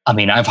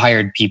 I've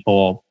hired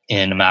people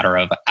in a matter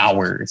of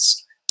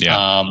hours.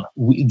 Yeah.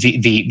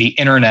 The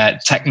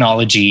internet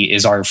technology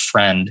is our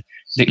friend.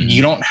 Mm-hmm.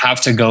 You don't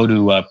have to go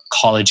to a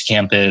college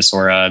campus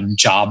or a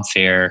job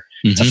fair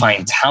to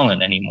find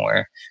talent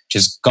anymore.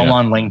 Just go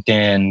on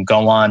LinkedIn,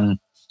 go on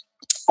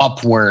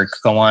Upwork,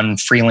 go on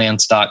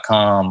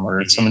freelance.com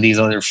or some of these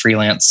other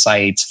freelance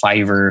sites,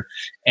 Fiverr,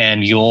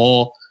 and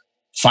you'll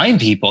find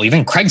people,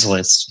 even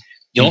Craigslist.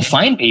 You'll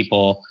find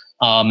people.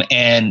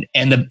 Then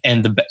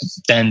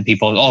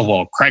people, oh,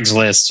 well,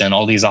 Craigslist and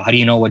all these, how do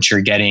you know what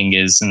you're getting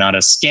is not a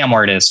scam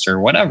artist or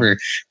whatever?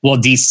 Well,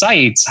 these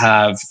sites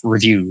have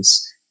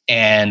reviews.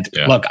 And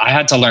look, I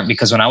had to learn,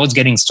 because when I was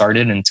getting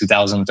started in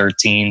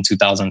 2013,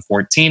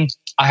 2014,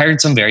 I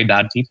hired some very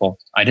bad people.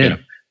 I did. Yeah.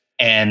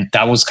 And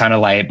that was kind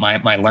of like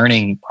my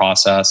learning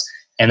process.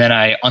 And then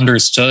I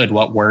understood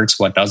what works,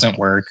 what doesn't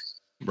work.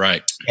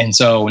 Right. And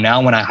so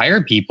now when I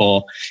hire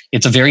people,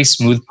 it's a very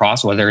smooth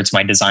process, whether it's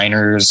my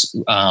designers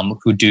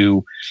who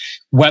do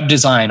web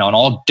design on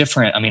all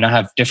different, I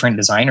have different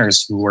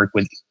designers who work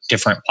with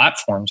different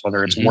platforms,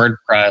 whether it's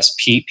WordPress,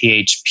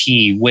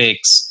 PHP,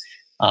 Wix,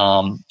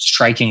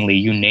 Strikingly,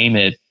 you name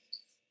it.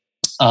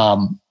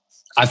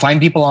 I find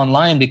people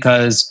online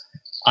because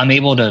I'm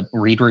able to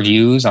read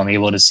reviews. I'm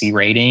able to see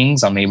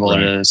ratings. I'm able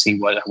to see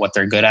what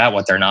they're good at,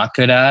 what they're not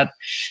good at,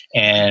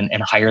 and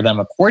hire them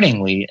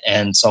accordingly.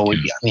 And so,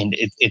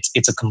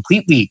 it's a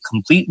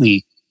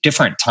completely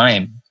different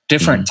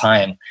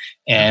time.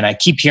 And I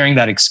keep hearing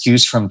that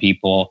excuse from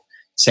people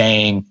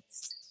saying,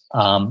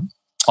 I'll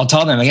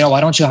tell them, why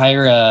don't you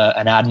hire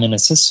an admin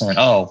assistant?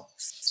 Oh,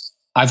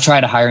 I've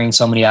tried hiring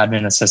so many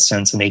admin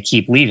assistants and they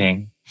keep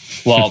leaving.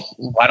 Well,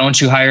 why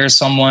don't you hire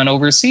someone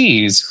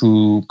overseas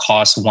who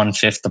costs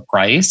 1/5 the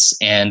price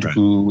and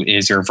who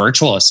is your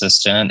virtual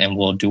assistant and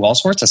will do all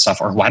sorts of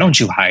stuff? Or why don't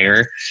you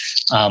hire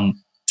a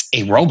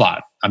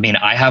robot?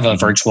 I have a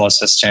virtual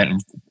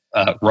assistant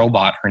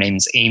robot. Her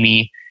name's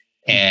Amy,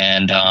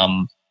 and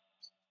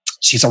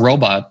she's a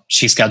robot.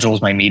 She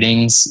schedules my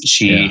meetings.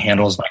 She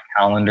handles my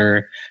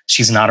calendar.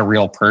 She's not a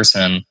real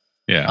person.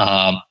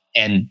 Yeah.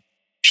 And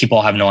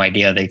people have no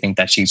idea. They think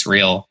that she's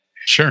real.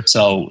 Sure.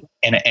 So,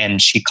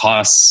 and she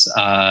costs,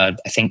 I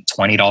think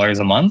 $20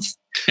 a month.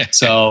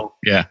 So,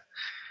 yeah.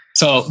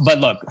 So, but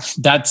look,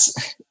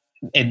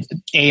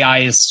 AI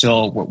is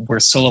we're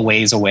still a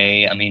ways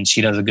away.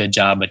 She does a good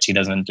job, but she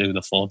doesn't do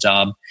the full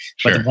job.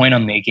 Sure. But the point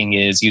I'm making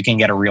is you can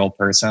get a real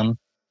person,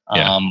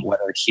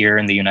 whether here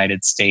in the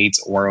United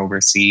States or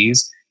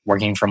overseas,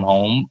 working from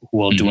home, who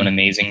will do an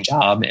amazing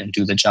job and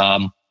do the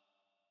job.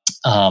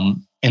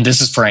 And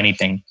this is for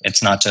anything.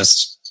 It's not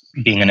just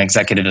being an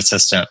executive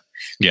assistant.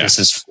 Yeah. This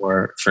is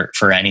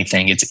for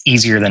anything. It's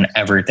easier than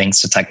ever thanks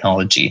to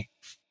technology.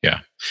 Yeah.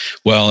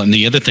 Well, and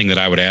the other thing that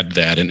I would add to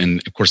that,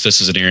 and of course,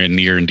 this is an area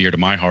near and dear to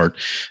my heart,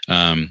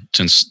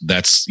 since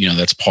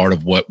that's part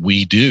of what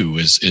we do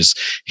is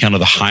handle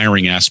the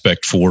hiring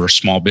aspect for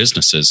small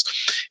businesses.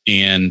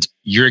 And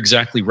you're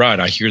exactly right.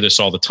 I hear this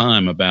all the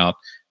time about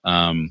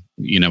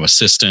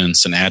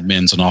assistants and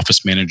admins and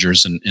office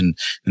managers and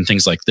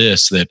things like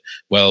this, that,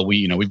 well,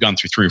 we've gone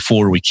through 3 or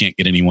 4, we can't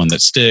get anyone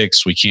that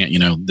sticks. We can't,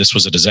 this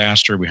was a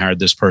disaster. We hired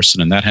this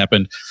person and that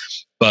happened.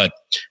 But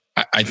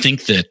I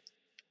think that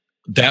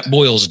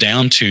boils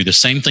down to the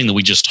same thing that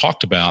we just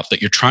talked about,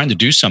 that you're trying to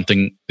do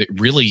something that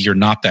really you're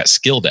not that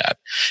skilled at.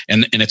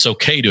 And it's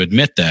okay to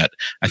admit that.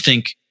 I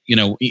think,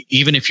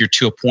 even if you're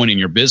to a point in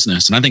your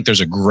business, and I think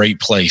there's a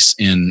great place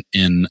in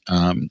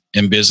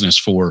business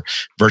for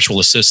virtual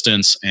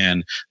assistants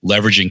and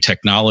leveraging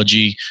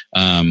technology.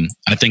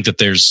 I think that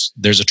there's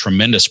a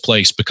tremendous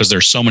place, because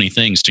there's so many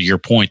things, to your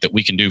point, that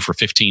we can do for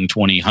 $15,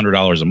 $20,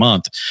 $100 a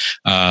month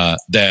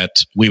that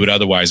we would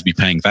otherwise be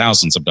paying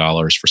thousands of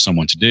dollars for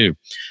someone to do.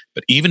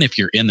 But even if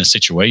you're in the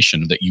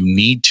situation that you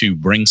need to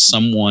bring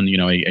someone,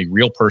 a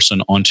real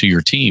person onto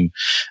your team,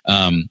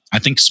 I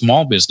think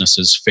small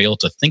businesses fail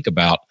to think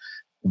about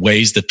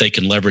ways that they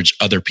can leverage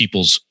other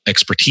people's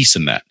expertise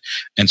in that.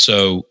 And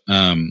so,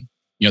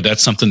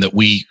 that's something that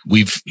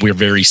we're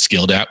very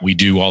skilled at. We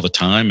do all the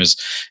time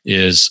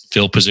is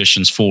fill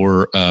positions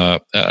for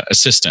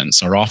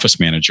assistants or office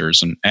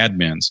managers and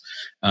admins.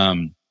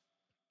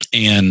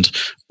 And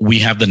we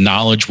have the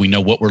knowledge, we know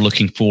what we're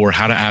looking for,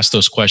 how to ask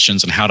those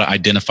questions, and how to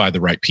identify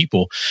the right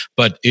people.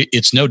 But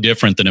it's no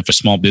different than if a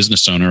small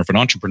business owner, if an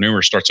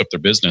entrepreneur starts up their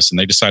business and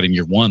they decide in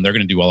year 1 they're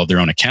going to do all of their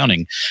own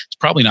accounting, it's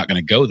probably not going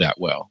to go that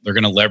well. They're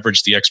going to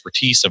leverage the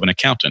expertise of an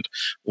accountant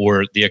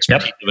or the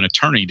expertise of an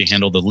attorney to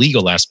handle the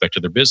legal aspect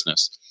of their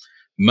business.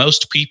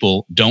 Most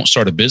people don't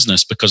start a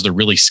business because they're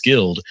really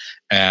skilled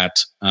at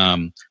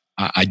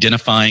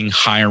identifying,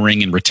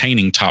 hiring, and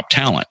retaining top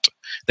talent.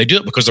 They do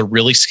it because they're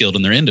really skilled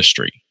in their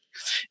industry.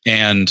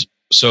 And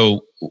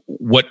so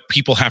what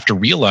people have to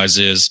realize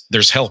is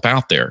there's help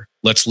out there.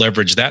 let's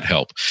leverage that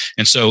help.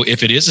 And so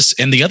if it is,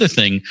 and the other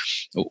thing,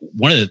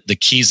 one of the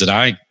keys that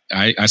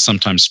I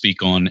sometimes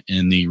speak on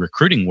in the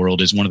recruiting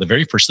world is one of the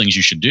very first things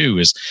you should do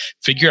is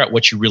figure out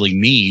what you really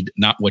need,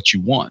 not what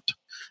you want.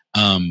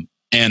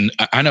 And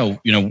I know,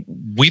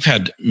 we've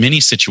had many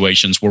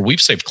situations where we've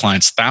saved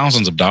clients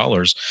thousands of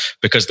dollars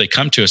because they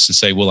come to us and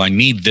say, well, I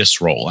need this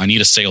role. I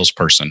need a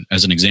salesperson,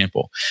 as an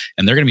example.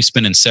 And they're going to be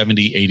spending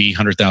 $70,000,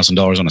 $80,000,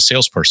 $100,000 on a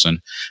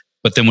salesperson.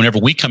 But then whenever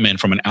we come in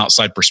from an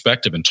outside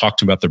perspective and talk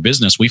to them about their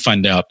business, we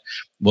find out,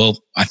 well,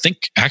 I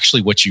think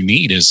actually what you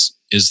need is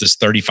this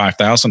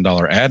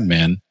 $35,000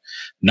 admin,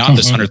 not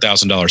this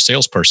 $100,000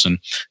 salesperson.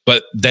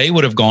 But they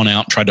would have gone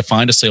out and tried to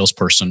find a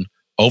salesperson,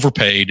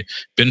 overpaid,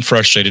 been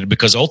frustrated,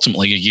 because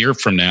ultimately a year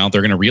from now,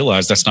 they're going to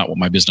realize that's not what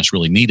my business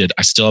really needed.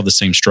 I still have the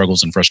same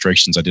struggles and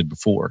frustrations I did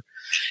before.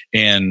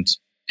 And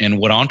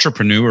what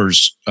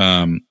entrepreneurs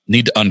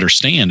need to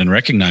understand and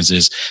recognize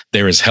is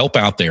there is help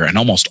out there in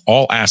almost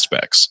all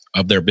aspects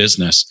of their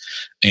business.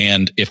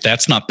 And if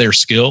that's not their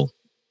skill,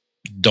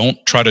 don't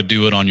try to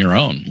do it on your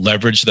own.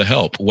 Leverage the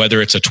help,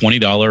 whether it's a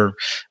 $20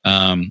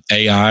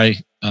 AI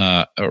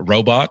a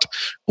robot,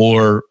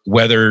 or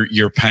whether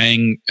you're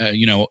paying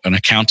an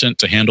accountant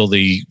to handle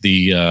the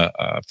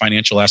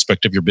financial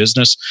aspect of your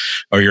business,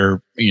 or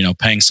you're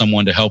paying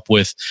someone to help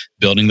with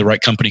building the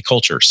right company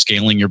culture,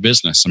 scaling your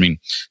business. I mean,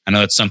 I know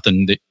that's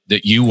something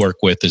that you work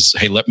with is,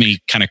 hey, let me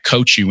kind of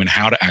coach you in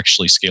how to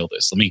actually scale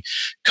this. Let me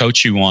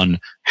coach you on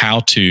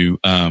how to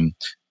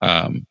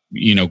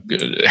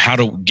how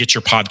to get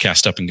your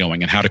podcast up and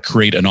going and how to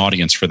create an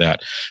audience for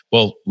that.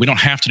 Well, we don't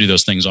have to do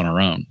those things on our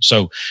own.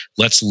 So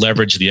let's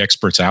leverage the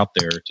experts out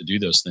there to do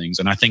those things.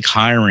 And I think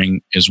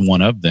hiring is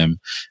one of them,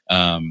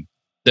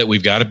 that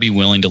we've got to be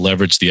willing to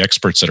leverage the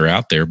experts that are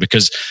out there,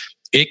 because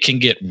it can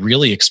get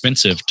really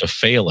expensive to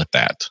fail at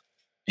that.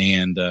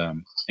 And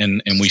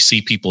we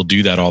see people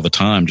do that all the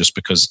time just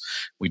because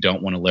we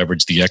don't want to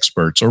leverage the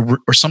experts, or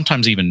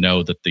sometimes even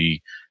know that the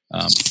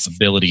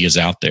ability is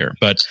out there.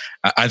 But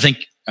I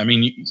think,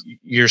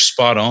 you're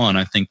spot on.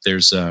 I think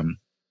there's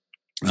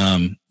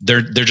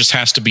there just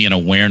has to be an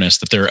awareness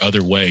that there are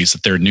other ways,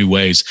 that there are new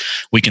ways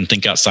we can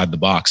think outside the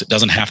box. It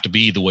doesn't have to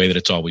be the way that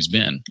it's always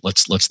been.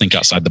 Let's think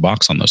outside the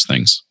box on those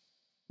things.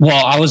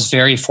 Well, I was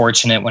very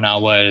fortunate when I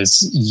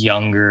was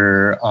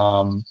younger,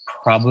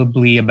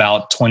 probably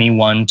about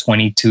 21,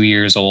 22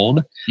 years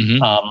old.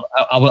 Mm-hmm.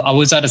 I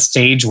was at a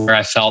stage where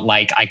I felt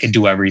like I could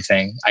do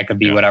everything. I could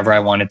be whatever I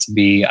wanted to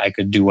be. I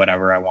could do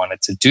whatever I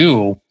wanted to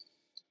do.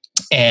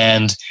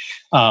 And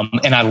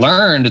I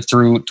learned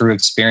through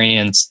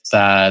experience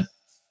that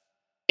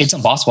it's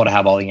impossible to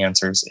have all the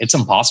answers. It's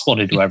impossible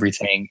to do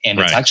everything. And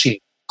It's actually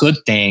a good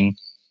thing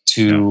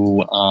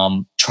to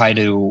try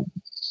to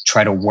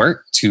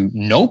work to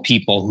know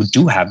people who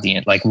do have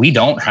we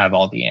don't have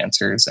all the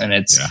answers, and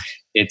it's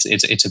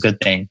a good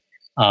thing.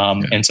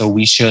 And so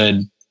we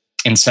should,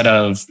 instead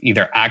of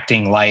either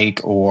acting like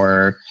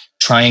or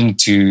trying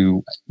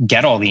to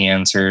get all the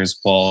answers,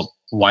 well,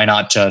 why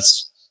not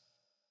just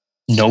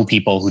know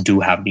people who do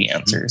have the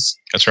answers?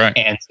 That's right.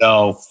 And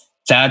so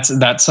that's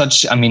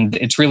such,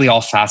 it's really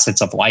all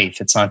facets of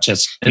life. It's not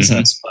just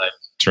business, but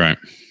that's right.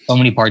 So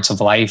many parts of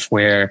life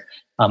where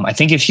I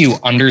think if you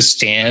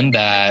understand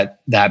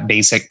that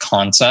basic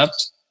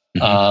concept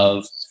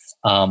of,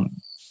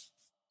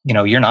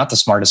 you're not the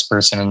smartest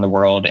person in the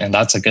world, and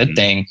that's a good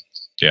thing.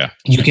 Yeah.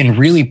 You can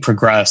really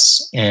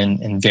progress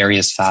in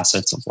various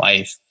facets of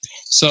life.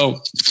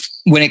 So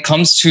when it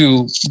comes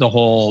to the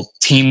whole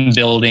team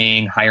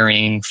building,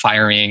 hiring,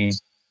 firing,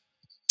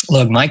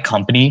 look, my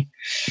company,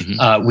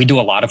 we do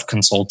a lot of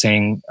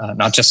consulting,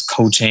 not just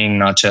coaching,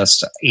 not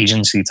just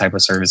agency type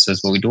of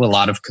services, but we do a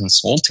lot of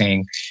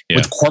consulting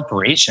with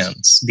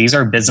corporations. These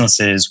are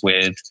businesses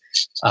with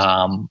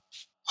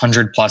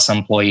 100 plus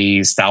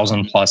employees,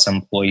 1,000 plus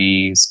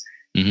employees.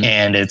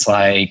 And it's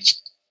like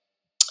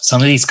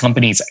some of these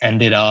companies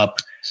ended up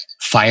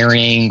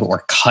firing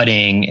or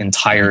cutting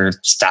entire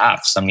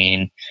staffs.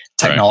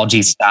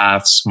 Technology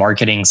staffs,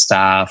 marketing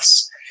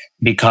staffs,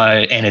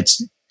 and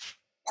it's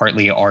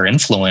partly our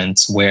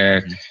influence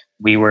where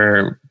we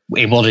were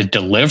able to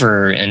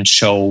deliver and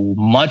show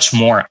much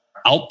more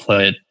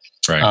output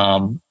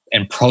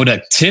and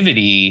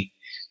productivity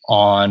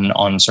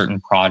on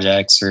certain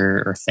projects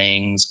or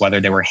things, whether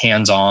they were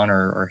hands-on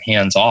or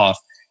hands-off,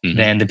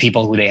 than the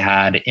people who they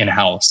had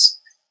in-house.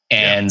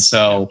 And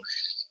so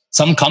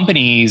some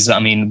companies,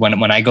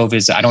 when I go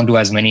visit, I don't do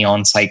as many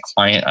on-site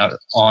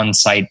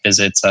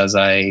visits as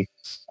I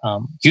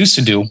used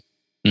to do.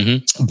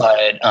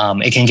 But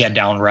it can get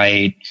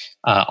downright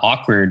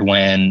awkward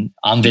when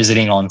I'm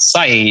visiting on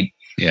site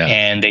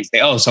and they say,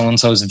 "Oh,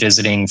 so-and-so is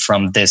visiting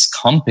from this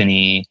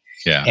company."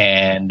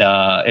 And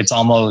it's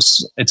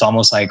almost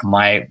like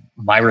my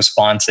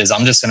response is,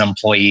 I'm just an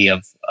employee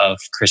of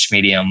Krish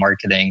Media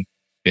Marketing.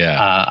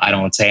 I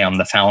don't say I'm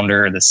the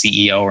founder or the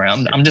CEO, or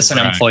I'm just an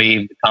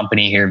employee of the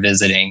company here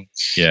visiting.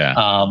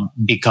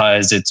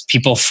 Because it's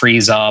people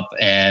freeze up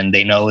and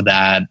they know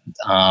that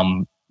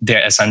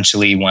they're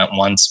essentially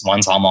once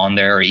I'm on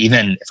there, or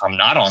even if I'm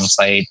not on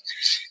site,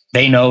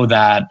 they know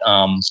that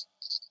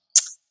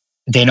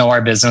they know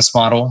our business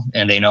model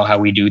and they know how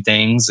we do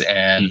things.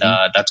 And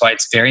that's why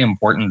it's very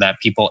important that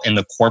people in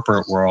the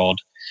corporate world,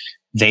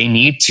 they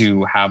need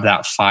to have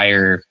that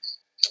fire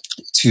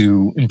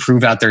to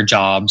improve at their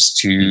jobs,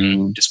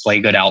 to display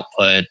good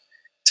output,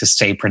 to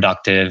stay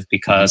productive,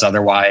 because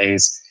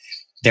otherwise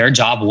their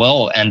job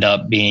will end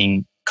up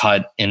being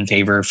cut in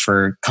favor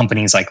for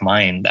companies like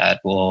mine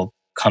that will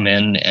come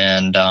in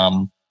and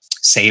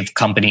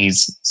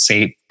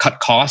cut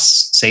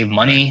costs, save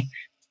money,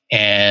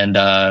 and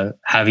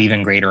have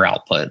even greater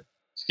output.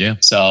 Yeah.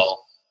 So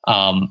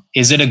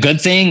is it a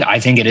good thing? I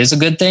think it is a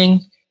good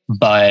thing.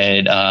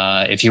 But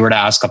if you were to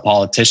ask a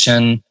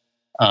politician,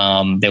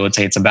 they would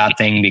say it's a bad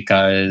thing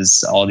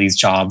because all these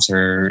jobs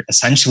are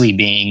essentially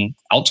being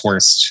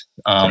outsourced,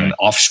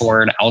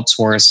 offshored,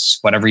 outsourced,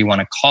 whatever you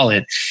want to call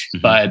it.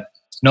 But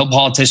no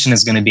politician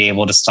is going to be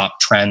able to stop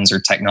trends or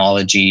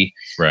technology.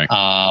 Right.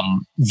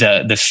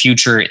 The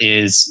future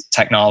is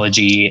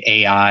technology,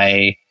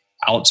 AI,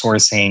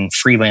 outsourcing,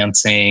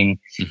 freelancing.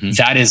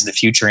 That is the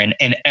future in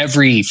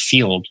every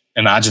field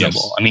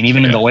imaginable. Yes. I mean,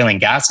 even in the oil and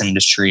gas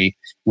industry,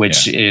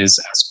 which is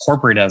as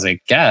corporate as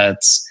it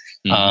gets,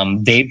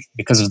 they've,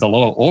 because of the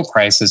low oil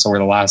prices over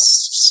the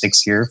last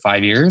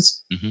 5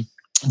 years,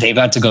 they've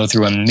had to go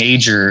through a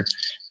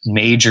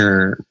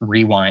major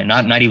rewind,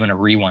 not even a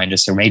rewind,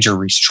 just a major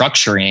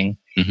restructuring.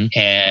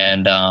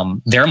 And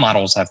their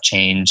models have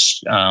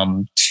changed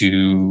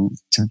to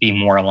be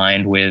more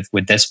aligned with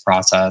this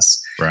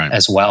process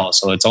as well.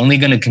 So it's only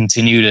going to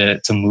continue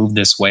to move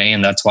this way.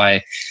 And that's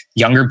why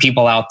younger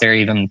people out there,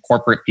 even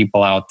corporate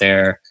people out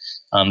there,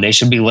 they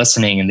should be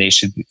listening and they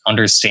should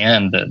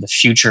understand the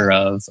future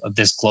of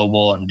this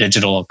global and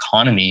digital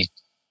economy.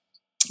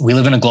 We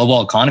live in a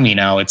global economy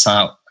now.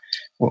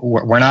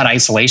 We're not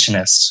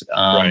isolationists,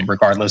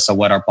 regardless of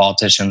what our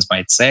politicians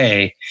might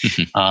say.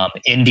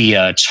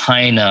 India,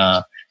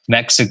 China,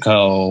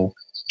 Mexico,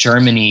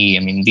 Germany. I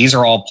mean, these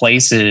are all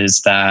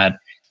places that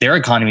their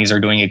economies are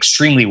doing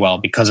extremely well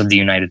because of the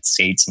United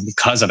States and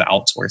because of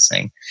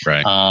outsourcing.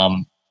 Right.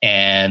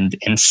 And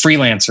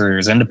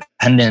freelancers,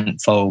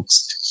 independent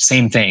folks,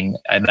 same thing.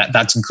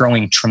 That's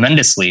growing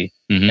tremendously,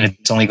 and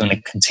it's only going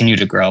to continue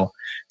to grow.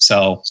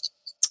 So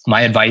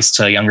my advice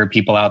to younger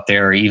people out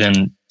there, or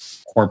even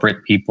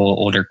corporate people,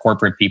 older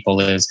corporate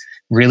people, is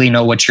really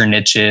know what your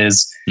niche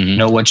is,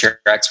 know what your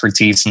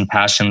expertise and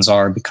passions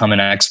are, become an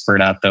expert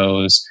at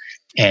those,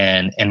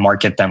 and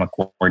market them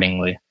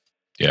accordingly.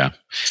 Yeah.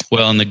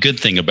 Well, and the good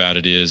thing about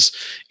it is,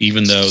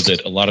 even though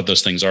that a lot of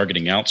those things are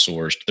getting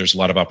outsourced, there's a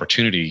lot of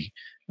opportunity,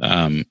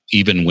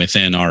 even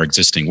within our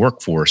existing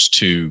workforce,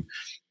 to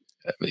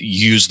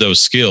use those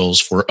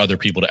skills for other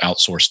people to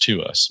outsource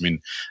to us. I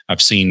mean,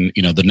 I've seen,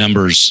 the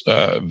numbers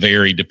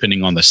vary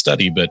depending on the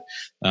study, but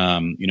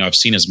I've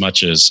seen as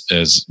much as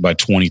by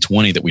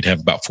 2020 that we'd have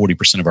about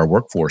 40% of our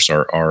workforce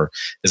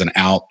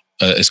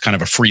as kind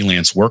of a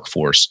freelance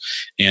workforce.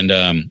 And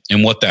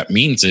what that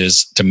means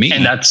is, to me,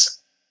 and that's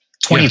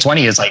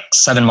 2020 is like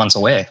 7 months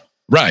away.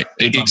 Right.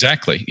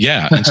 Exactly.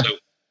 Yeah. And so,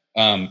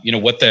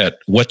 what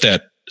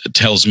that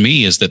tells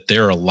me is that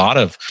there are a lot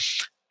of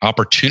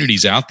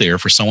opportunities out there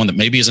for someone that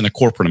maybe is in a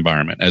corporate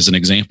environment, as an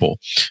example,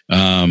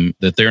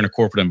 that they're in a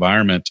corporate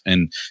environment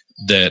and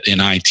that in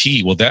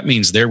IT, well, that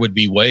means there would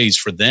be ways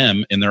for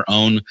them in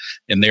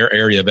their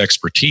area of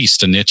expertise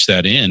to niche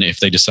that in if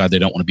they decide they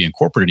don't want to be in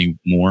corporate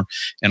anymore,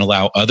 and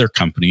allow other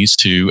companies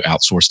to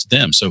outsource to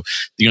them. So,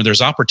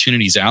 there's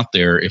opportunities out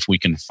there if we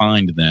can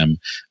find them.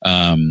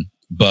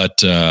 But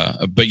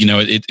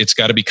it's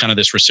got to be kind of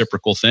this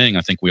reciprocal thing.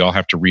 I think we all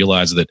have to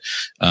realize that,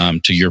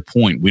 to your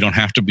point, we don't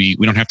have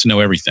to know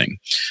everything.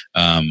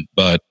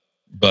 But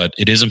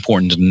it is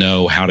important to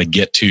know how to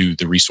get to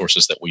the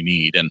resources that we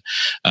need.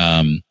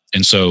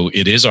 And so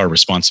it is our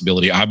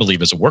responsibility, I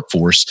believe, as a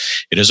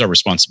workforce, it is our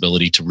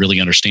responsibility to really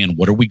understand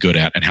what are we good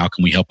at and how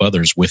can we help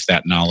others with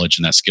that knowledge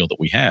and that skill that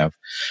we have,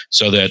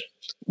 so that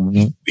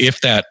if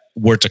that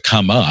were to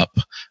come up,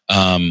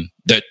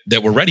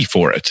 that we're ready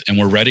for it, and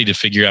we're ready to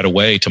figure out a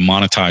way to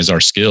monetize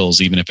our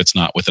skills, even if it's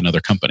not with another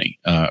company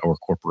or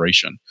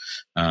corporation.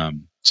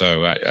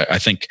 So I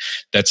think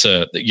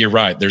you're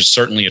right. There's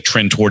certainly a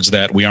trend towards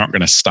that. We aren't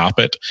going to stop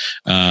it,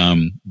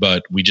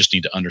 but we just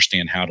need to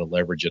understand how to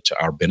leverage it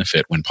to our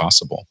benefit when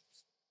possible.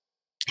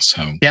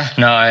 So yeah,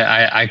 no,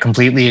 I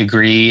completely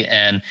agree,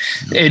 and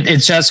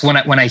it's just when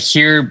I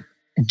hear.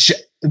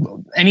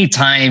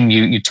 Anytime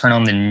you turn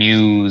on the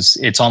news,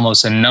 it's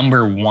almost a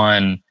number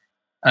one.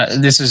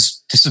 This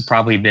has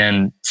probably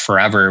been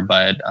forever,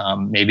 but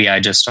maybe I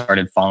just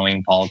started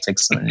following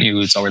politics and the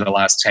news over the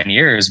last 10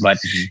 years. But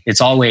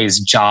it's always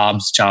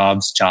jobs,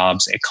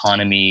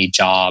 economy,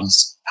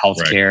 jobs,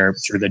 healthcare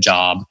through the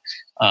job.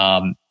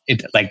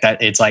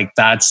 It's like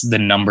that's the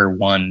number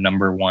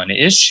one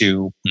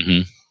issue.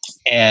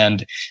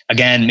 And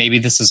again, maybe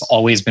this has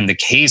always been the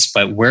case,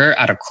 but we're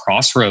at a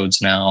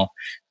crossroads now,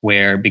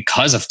 where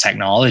because of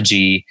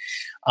technology,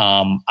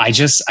 I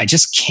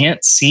just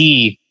can't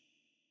see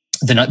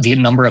the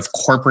number of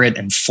corporate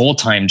and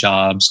full-time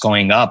jobs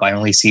going up. I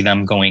only see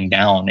them going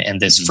down. And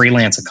this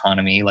freelance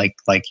economy, like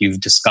you've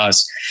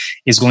discussed,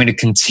 is going to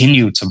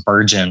continue to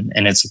burgeon.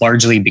 And it's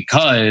largely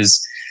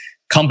because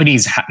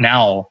companies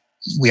now,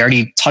 we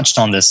already touched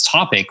on this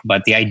topic,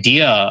 but the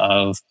idea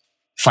of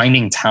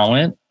finding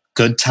talent,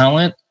 good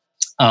talent,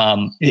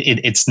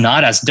 it's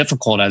not as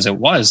difficult as it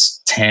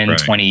was 10,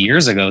 20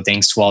 years ago,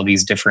 thanks to all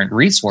these different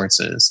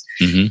resources.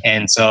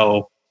 And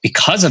so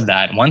because of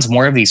that, once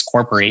more of these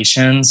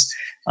corporations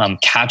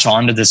catch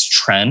on to this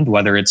trend,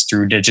 whether it's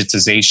through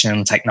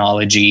digitization,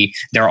 technology,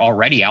 they're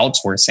already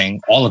outsourcing.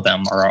 All of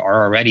them are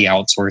already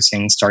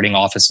outsourcing, starting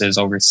offices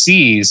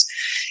overseas.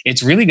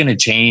 It's really going to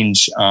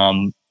change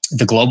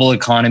the global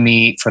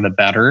economy for the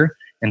better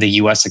and the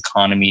US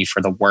economy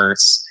for the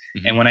worse.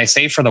 And when I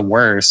say for the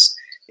worse,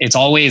 it's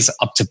always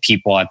up to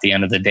people at the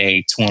end of the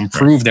day to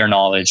improve their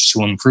knowledge,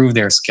 to improve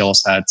their skill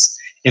sets.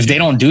 If they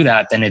don't do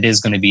that, then it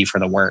is going to be for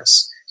the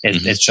worse.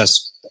 It's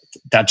just,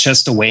 that's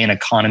just the way an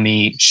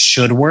economy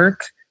should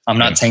work. I'm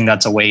not saying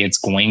that's a way it's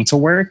going to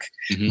work,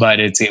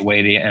 but it's a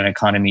way an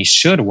economy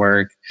should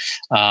work.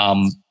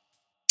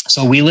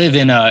 So we live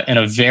in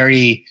a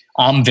very,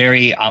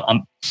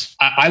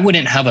 I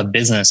wouldn't have a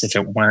business if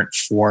it weren't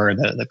for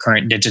the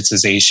current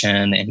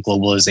digitization and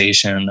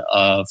globalization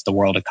of the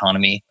world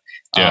economy.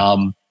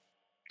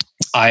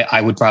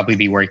 I would probably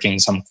be working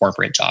some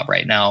corporate job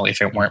right now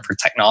if it weren't for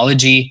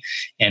technology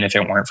and if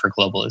it weren't for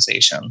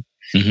globalization.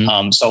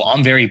 So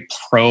I'm very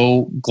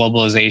pro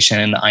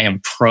globalization. I am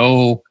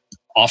pro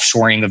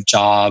offshoring of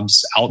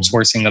jobs,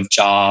 outsourcing of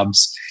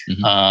jobs.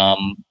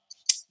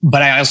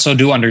 But I also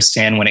do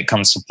understand when it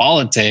comes to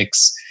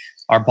politics,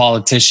 our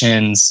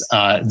politicians,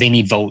 they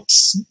need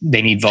votes.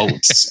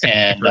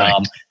 And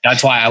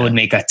that's why I would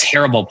make a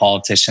terrible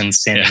politician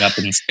standing up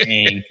and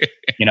saying,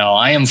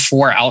 I am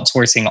for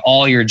outsourcing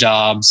all your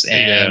jobs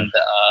and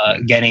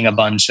getting a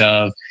bunch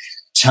of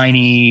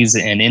Chinese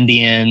and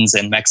Indians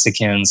and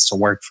Mexicans to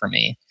work for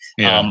me.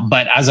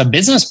 But as a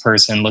business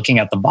person looking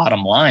at the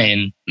bottom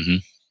line,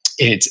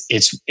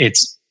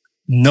 it's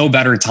no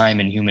better time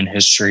in human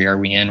history are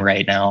we in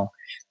right now,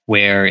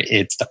 where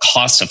it's the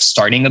cost of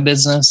starting a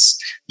business,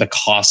 the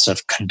cost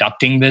of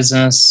conducting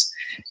business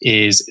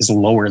is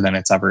lower than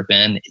it's ever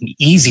been and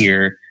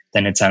easier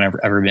than it's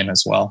ever been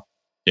as well.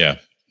 Yeah.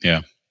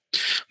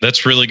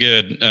 That's really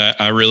good.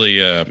 I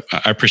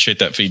appreciate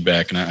that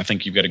feedback, and I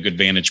think you've got a good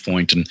vantage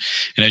point. And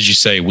as you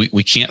say,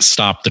 we can't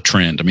stop the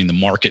trend. I mean, the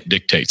market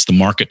dictates, the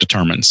market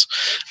determines.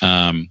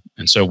 And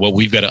so what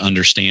we've got to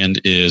understand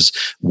is,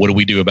 what do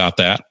we do about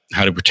that?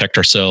 How to protect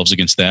ourselves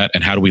against that,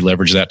 and how do we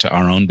leverage that to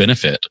our own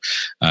benefit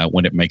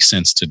when it makes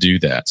sense to do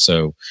that?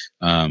 So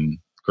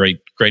great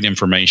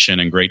information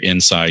and great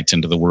insights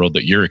into the world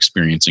that you're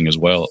experiencing as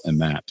well in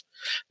that.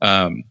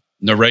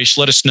 Naresh,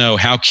 let us know,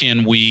 how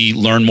can we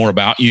learn more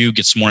about you,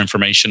 get some more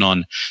information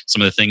on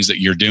some of the things that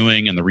you're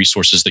doing and the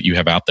resources that you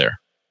have out there?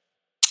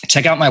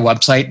 Check out my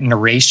website,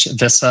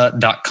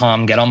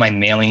 nareshvissa.com. Get on my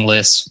mailing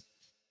list.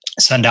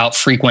 Send out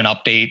frequent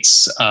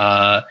updates,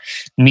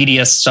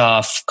 media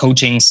stuff,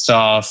 coaching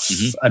stuff,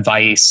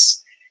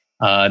 advice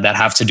that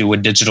have to do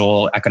with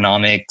digital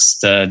economics,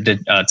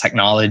 the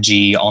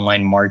technology,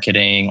 online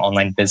marketing,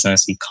 online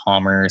business,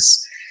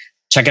 e-commerce.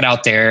 Check it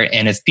out there.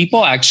 And if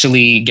people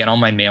actually get on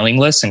my mailing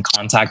list and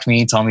contact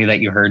me, tell me that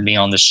you heard me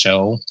on the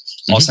show,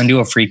 I'll send you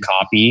a free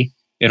copy.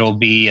 It'll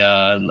be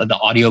the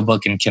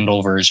audiobook and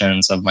Kindle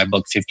versions of my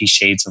book, 50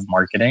 Shades of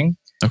Marketing.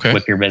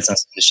 Whip your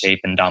business into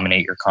shape and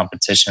dominate your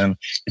competition.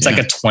 It's like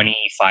a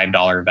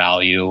 $25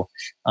 value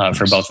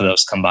for both of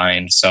those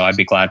combined. So I'd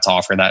be glad to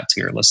offer that to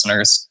your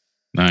listeners.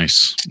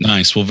 Nice.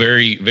 Well,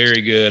 very,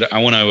 very good. I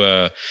want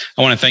to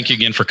thank you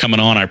again for coming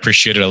on. I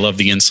appreciate it. I love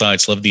the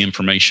insights, love the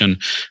information.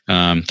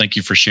 Thank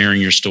you for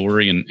sharing your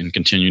story and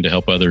continuing to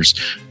help others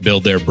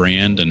build their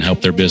brand and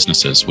help their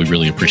businesses. We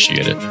really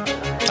appreciate it.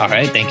 All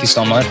right. Thank you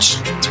so much.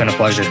 It's been a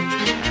pleasure.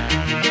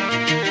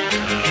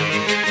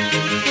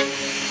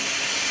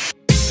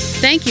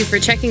 Thank you for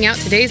checking out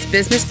today's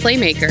Business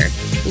Playmaker.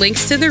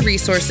 Links to the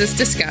resources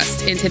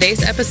discussed in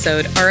today's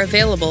episode are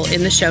available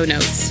in the show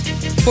notes.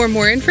 For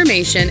more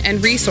information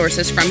and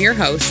resources from your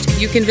host,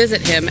 you can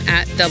visit him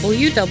at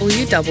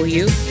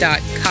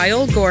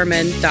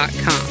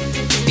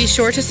www.kylegorman.com. Be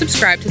sure to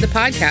subscribe to the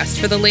podcast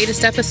for the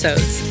latest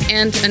episodes.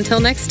 And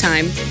until next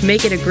time,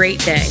 make it a great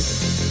day.